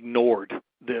just ignored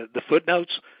the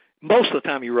footnotes, most of the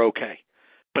time you're okay.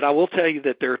 But I will tell you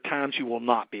that there are times you will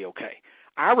not be okay.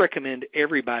 I recommend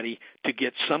everybody to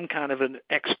get some kind of an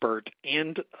expert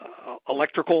in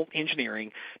electrical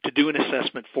engineering to do an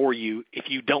assessment for you if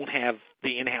you don't have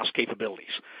the in-house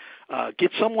capabilities.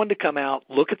 Get someone to come out,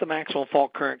 look at the maximum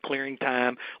fault current clearing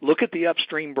time, look at the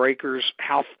upstream breakers,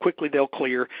 how quickly they'll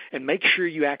clear, and make sure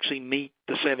you actually meet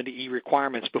the 70E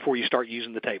requirements before you start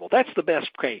using the table. That's the best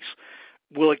case.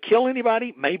 Will it kill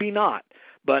anybody? Maybe not.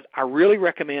 But I really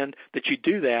recommend that you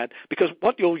do that because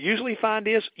what you'll usually find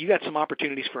is you got some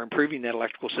opportunities for improving that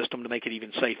electrical system to make it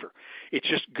even safer. It's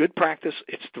just good practice.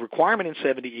 It's the requirement in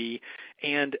 70E,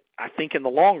 and I think in the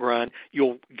long run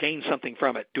you'll gain something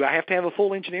from it. Do I have to have a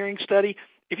full engineering study?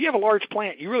 If you have a large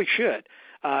plant, you really should.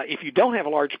 If you don't have a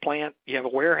large plant, you have a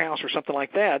warehouse or something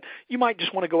like that, you might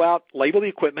just want to go out, label the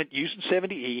equipment using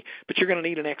 70E, but you're going to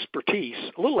need a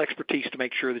little expertise to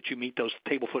make sure that you meet those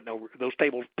table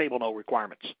note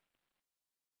requirements.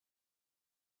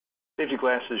 Safety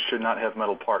glasses should not have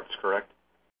metal parts, correct?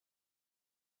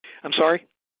 I'm sorry?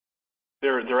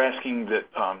 They're asking that,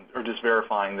 or just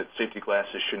verifying that safety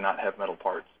glasses should not have metal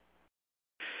parts.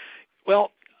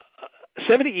 Well,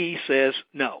 70E says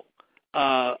no.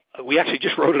 We actually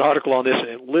just wrote an article on this, and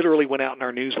it literally went out in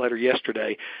our newsletter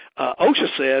yesterday.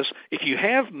 OSHA says if you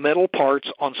have metal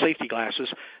parts on safety glasses,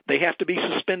 they have to be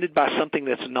suspended by something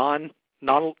that's non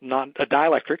a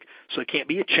dielectric, so it can't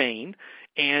be a chain,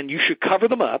 and you should cover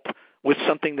them up with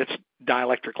something that's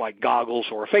dielectric like goggles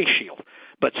or a face shield.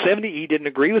 But 70E didn't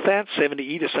agree with that.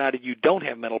 70E decided you don't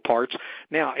have metal parts.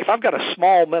 Now, if I've got a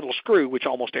small metal screw, which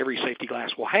almost every safety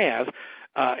glass will have,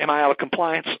 am I out of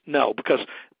compliance? No, because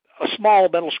a small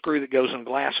metal screw that goes in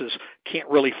glasses can't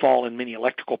really fall in many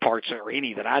electrical parts or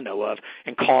any that I know of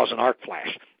and cause an arc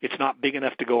flash. It's not big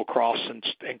enough to go across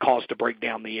and cause to break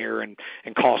down the air and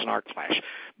cause an arc flash.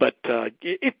 But the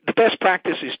best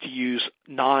practice is to use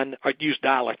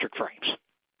dielectric frames.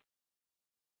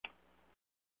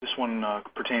 This one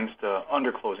pertains to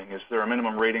underclothing. Is there a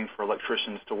minimum rating for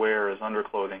electricians to wear as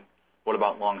underclothing? What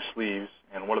about long sleeves?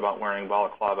 And what about wearing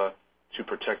balaclava to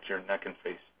protect your neck and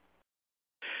face?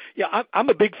 Yeah, I'm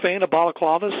a big fan of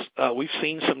balaclavas. We've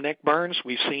seen some neck burns.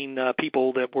 We've seen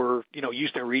people that were,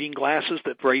 used their reading glasses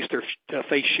that raised their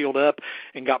face shield up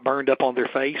and got burned up on their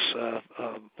face.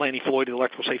 Lanny Floyd at the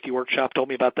Electrical Safety Workshop told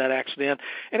me about that accident,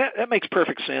 and that makes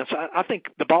perfect sense. I think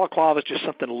the balaclava is just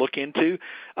something to look into,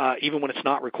 even when it's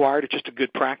not required. It's just a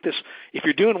good practice. If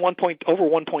you're doing over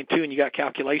 1.2 and you got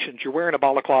calculations, you're wearing a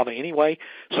balaclava anyway,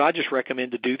 so I just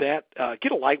recommend to do that.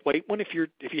 Get a lightweight one if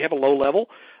you have a low level,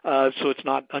 so it's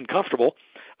not uncomfortable.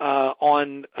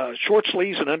 On short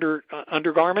sleeves and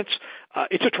undergarments,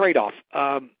 it's a trade-off.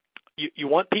 You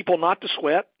want people not to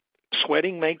sweat.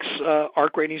 Sweating makes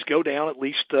arc ratings go down, at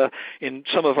least in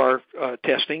some of our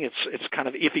testing. It's kind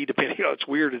of iffy, depending. It's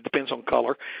weird. It depends on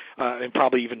color and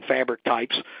probably even fabric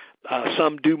types.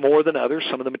 Some do more than others.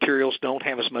 Some of the materials don't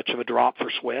have as much of a drop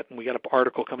for sweat, and we got an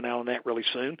article coming out on that really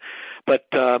soon. But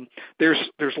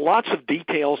there's lots of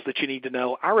details that you need to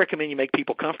know. I recommend you make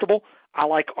people comfortable. I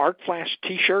like arc flash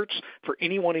T-shirts for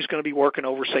anyone who's going to be working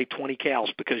over, say, 20 cals,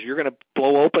 because you're going to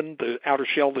blow open the outer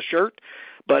shell of the shirt.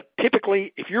 But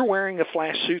typically, if you're wearing a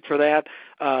flash suit for that,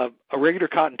 a regular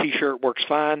cotton T-shirt works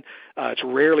fine. It's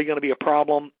rarely going to be a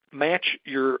problem. Match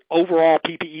your overall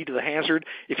PPE to the hazard.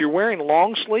 If you're wearing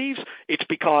long sleeves, it's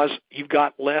because you've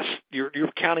got less, you're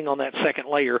counting on that second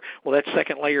layer. Well, that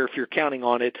second layer, if you're counting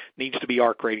on it, needs to be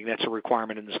arc rating. That's a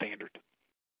requirement in the standard.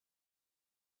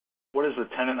 What is the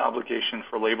tenant obligation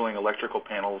for labeling electrical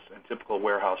panels in typical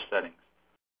warehouse settings,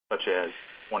 such as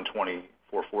 120,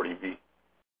 440V?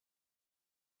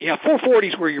 Yeah, 440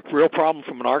 is where your real problem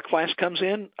from an arc flash comes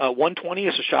in. 120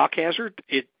 is a shock hazard.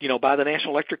 By the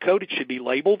National Electric Code, it should be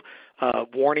labeled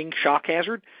warning shock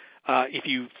hazard. If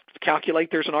you calculate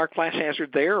there's an arc flash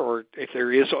hazard there, or if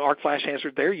there is an arc flash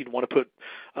hazard there, you'd want to put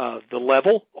the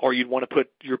level, or you'd want to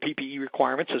put your PPE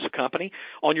requirements as a company.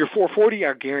 On your 440,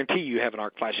 I guarantee you have an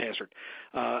arc flash hazard.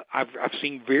 I've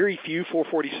seen very few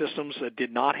 440 systems that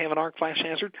did not have an arc flash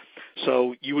hazard,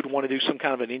 so you would want to do some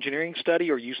kind of an engineering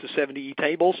study or use the 70E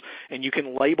tables, and you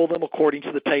can label them according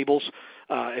to the tables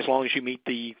as long as you meet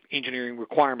the engineering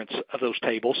requirements of those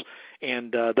tables.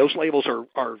 And those labels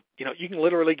are you can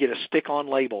literally get a stick-on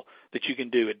label that you can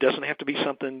do. It doesn't have to be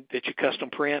something that you custom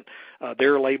print.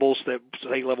 There are labels that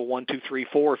say level 1, 2, 3,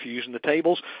 4 if you're using the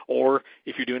tables, or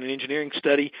if you're doing an engineering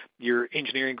study, your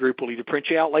engineering group will either print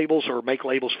you out labels or make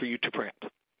labels for you to print.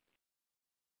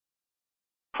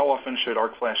 How often should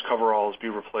arc flash coveralls be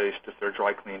replaced if they're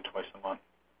dry cleaned twice a month?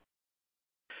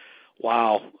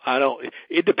 Wow,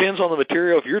 it depends on the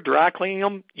material. If you're dry cleaning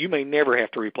them, you may never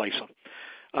have to replace them.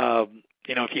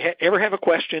 If you ever have a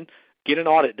question, get an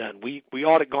audit done. We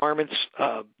audit garments.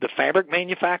 The fabric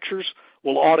manufacturers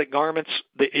will audit garments.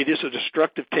 It is a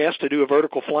destructive test to do a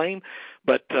vertical flame,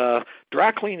 but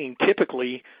dry cleaning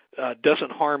typically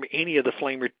doesn't harm any of the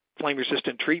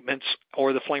flame-resistant treatments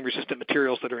or the flame-resistant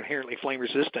materials that are inherently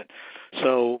flame-resistant.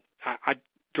 So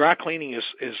dry cleaning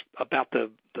is about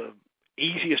the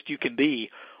easiest you can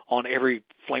be on every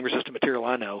flame-resistant material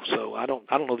I know. So I don't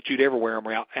know that you'd ever wear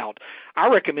them out. I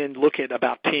recommend look at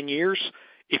about 10 years.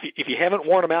 If you haven't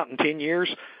worn them out in 10 years,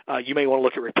 you may want to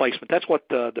look at replacement. That's what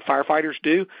the firefighters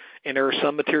do, and there are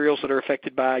some materials that are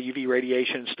affected by UV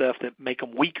radiation and stuff that make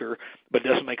them weaker, but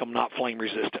doesn't make them not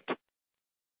flame-resistant.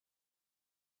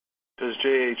 Does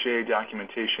JHA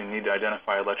documentation need to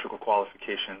identify electrical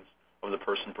qualifications of the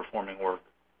person performing work?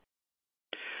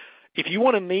 If you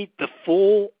want to meet the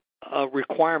full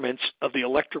requirements of the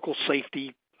electrical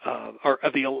safety or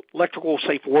of the electrical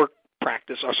safe work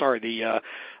practice, the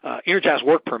energized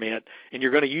work permit, and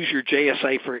you're going to use your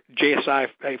JSI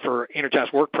for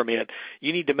energized work permit,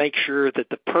 you need to make sure that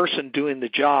the person doing the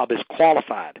job is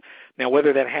qualified. Now,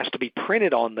 whether that has to be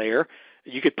printed on there,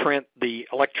 you could print the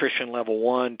electrician level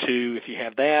 1, 2 if you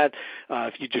have that.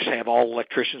 If you just have all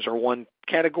electricians or one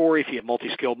category, if you have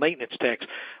multi-skilled maintenance techs,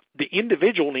 the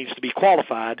individual needs to be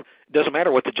qualified. It doesn't matter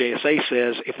what the JSA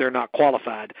says if they're not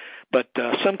qualified. But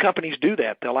some companies do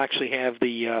that. They'll actually have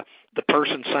the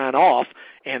person sign off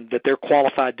and that they're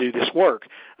qualified to do this work.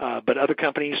 But other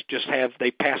companies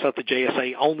they pass out the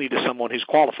JSA only to someone who's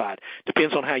qualified.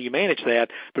 Depends on how you manage that.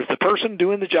 But if the person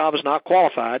doing the job is not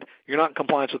qualified, you're not in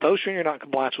compliance with OSHA and you're not in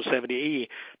compliance with 70E,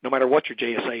 no matter what your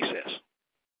JSA says.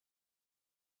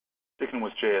 Sticking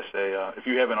with JSA, if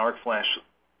you have arc flash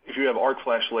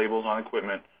labels on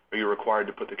equipment, are you required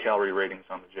to put the calorie ratings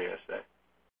on the JSA?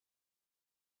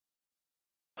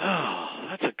 Oh,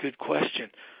 that's a good question.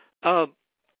 The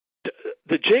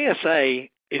JSA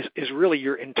is really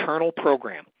your internal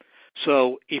program.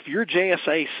 So if your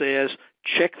JSA says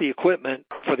check the equipment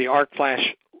for the arc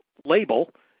flash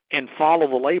label and follow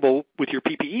the label with your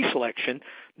PPE selection,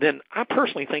 then I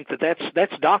personally think that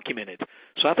that's documented.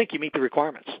 So I think you meet the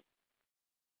requirements.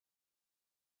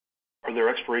 Are there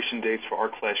expiration dates for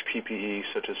ARC Flash PPE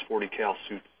such as 40 cal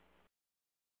suits?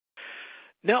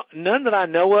 No, none that I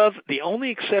know of. The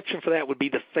only exception for that would be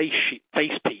the face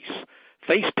piece.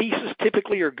 Face pieces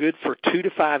typically are good for 2 to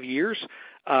 5 years.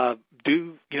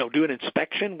 Do an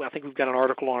inspection. I think we've got an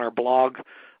article on our blog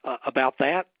about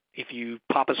that. If you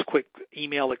pop us a quick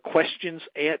email at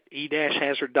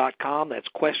questions@e-hazard.com, that's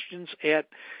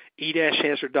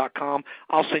questions@e-hazard.com.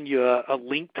 I'll send you a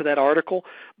link to that article,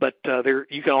 but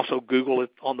you can also Google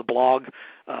it on the blog.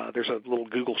 There's a little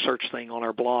Google search thing on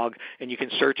our blog, and you can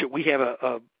search it. We have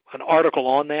an article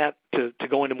on that to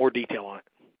go into more detail on it.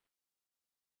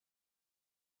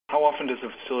 How often does a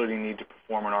facility need to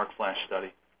perform an ARC Flash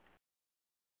study?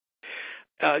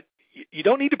 You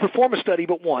don't need to perform a study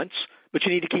but once, but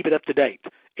you need to keep it up to date.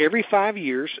 Every 5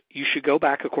 years, you should go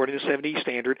back according to 70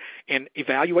 standard and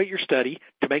evaluate your study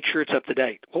to make sure it's up to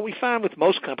date. What we find with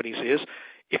most companies is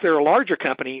if they're a larger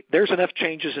company, there's enough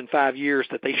changes in 5 years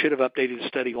that they should have updated the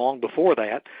study long before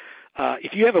that.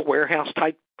 If you have a warehouse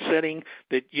type setting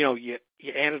that you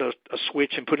added a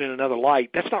switch and put in another light,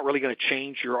 that's not really going to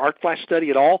change your ARC Flash study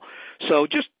at all. So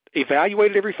just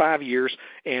evaluate it every 5 years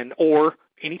or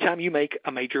anytime you make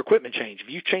a major equipment change. If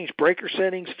you change breaker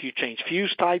settings, if you change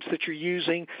fuse types that you're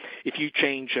using, if you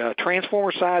change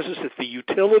transformer sizes, if the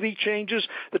utility changes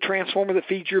the transformer that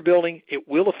feeds your building, it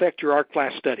will affect your ARC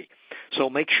Flash study. So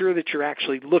make sure that you're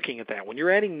actually looking at that. When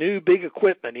you're adding new big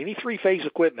equipment, any three-phase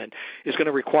equipment is going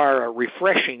to require a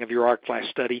refreshing of your ARC Flash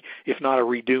study, if not a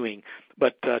redoing.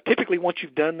 But typically once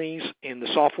you've done these in the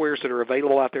softwares that are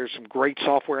available out there, some great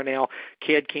software now,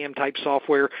 CAD/CAM type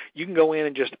software, you can go in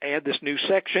and just add this new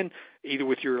section, either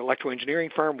with your electrical engineering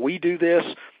firm. We do this.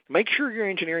 Make sure your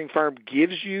engineering firm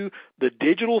gives you the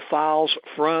digital files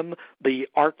from the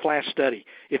ARC Flash study.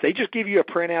 If they just give you a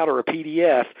printout or a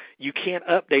PDF, you can't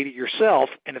update it yourself,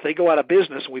 and if they go out of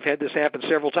business, and we've had this happen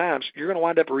several times, you're going to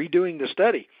wind up redoing the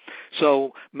study.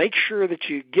 So make sure that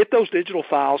you get those digital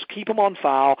files, keep them on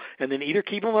file, and then either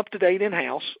keep them up to date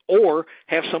in-house or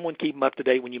have someone keep them up to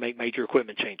date when you make major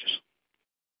equipment changes.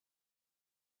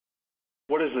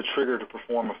 What is the trigger to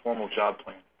perform a formal job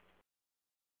plan?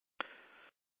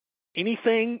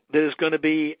 Anything that is going to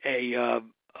be a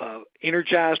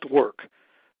energized work.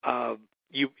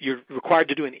 You're required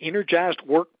to do an energized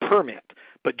work permit,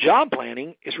 but job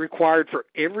planning is required for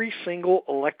every single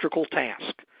electrical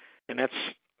task, and that's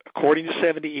according to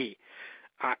 70E.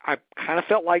 I kind of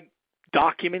felt like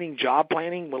documenting job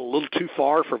planning went a little too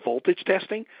far for voltage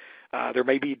testing. There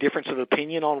may be a difference of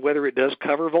opinion on whether it does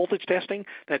cover voltage testing.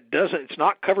 It's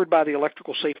not covered by the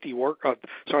electrical safety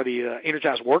the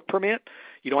energized work permit.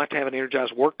 You don't have to have an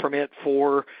energized work permit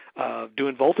for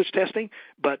doing voltage testing,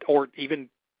 or even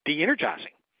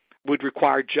de-energizing would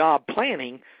require job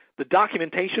planning. The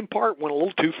documentation part went a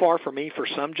little too far for me for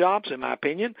some jobs, in my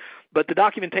opinion, but the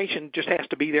documentation just has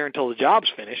to be there until the job's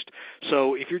finished.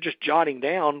 So if you're just jotting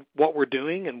down what we're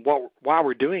doing and why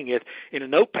we're doing it in a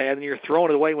notepad and you're throwing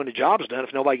it away when the job's done,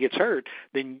 if nobody gets hurt,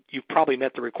 then you've probably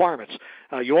met the requirements.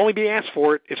 You'll only be asked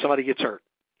for it if somebody gets hurt.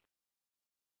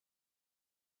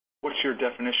 What's your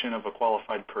definition of a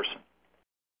qualified person?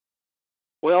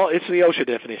 Well, it's the OSHA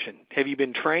definition. Have you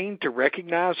been trained to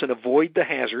recognize and avoid the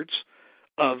hazards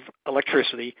of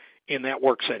electricity in that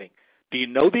work setting? Do you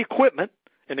know the equipment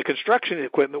and the construction of the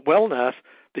equipment well enough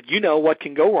that you know what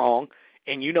can go wrong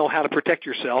and you know how to protect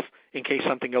yourself in case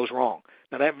something goes wrong?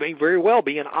 Now, that may very well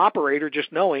be an operator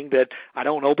just knowing that I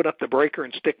don't open up the breaker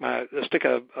and stick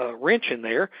a wrench in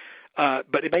there,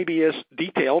 but it may be as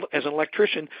detailed as an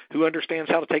electrician who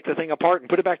understands how to take the thing apart and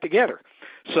put it back together.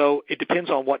 So it depends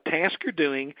on what task you're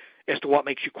doing as to what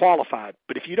makes you qualified.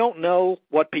 But if you don't know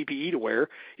what PPE to wear,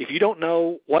 if you don't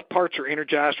know what parts are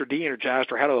energized or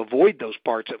de-energized or how to avoid those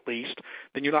parts at least,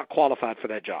 then you're not qualified for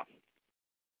that job.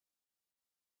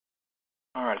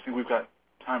 All right, I think we've got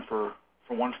time for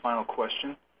one final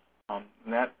question, and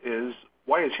that is,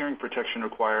 why is hearing protection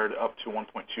required up to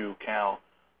 1.2 cal?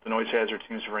 The noise hazard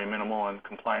seems very minimal, and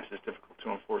compliance is difficult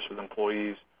to enforce with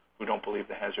employees who don't believe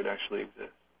the hazard actually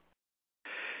exists.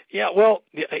 Yeah, well,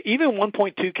 even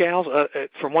 1.2 cals,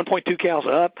 from 1.2 cals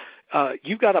up,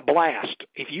 you've got a blast.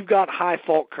 If you've got high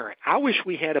fault current, I wish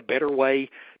we had a better way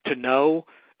to know.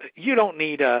 You don't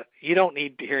need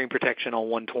hearing protection on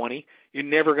 120. You're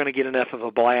never going to get enough of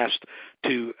a blast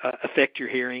to affect your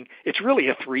hearing. It's really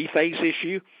a three-phase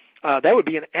issue. That would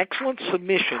be an excellent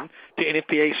submission to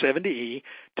NFPA 70E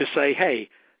to say, hey,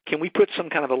 can we put some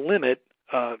kind of a limit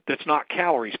that's not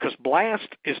calories, because blast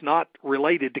is not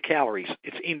related to calories.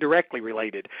 It's indirectly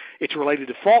related. It's related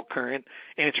to fault current,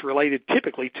 and it's related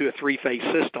typically to a three-phase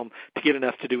system to get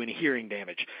enough to do any hearing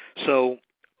damage. So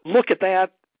look at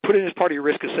that, put it as part of your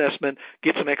risk assessment,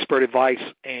 get some expert advice,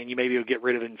 and you may be able to get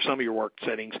rid of it in some of your work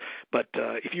settings. But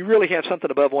if you really have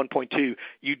something above 1.2,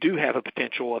 you do have a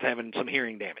potential of having some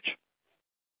hearing damage.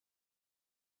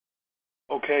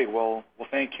 Okay, well,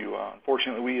 thank you.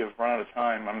 Unfortunately, we have run out of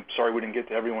time. I'm sorry we didn't get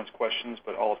to everyone's questions,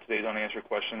 but all of today's unanswered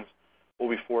questions will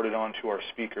be forwarded on to our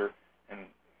speaker. And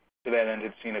to that end,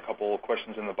 I'd seen a couple of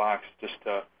questions in the box just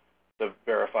to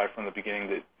verify from the beginning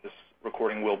that this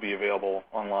recording will be available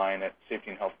online at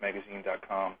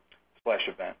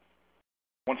safetyandhealthmagazine.com/event.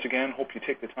 Once again, hope you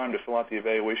take the time to fill out the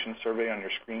evaluation survey on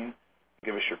your screen and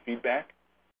give us your feedback.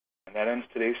 And that ends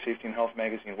today's Safety and Health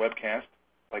Magazine webcast.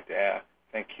 I'd like to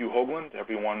thank Hugh Hoagland,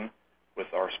 everyone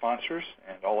with our sponsors,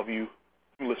 and all of you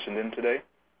who listened in today.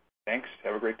 Thanks.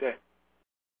 Have a great day.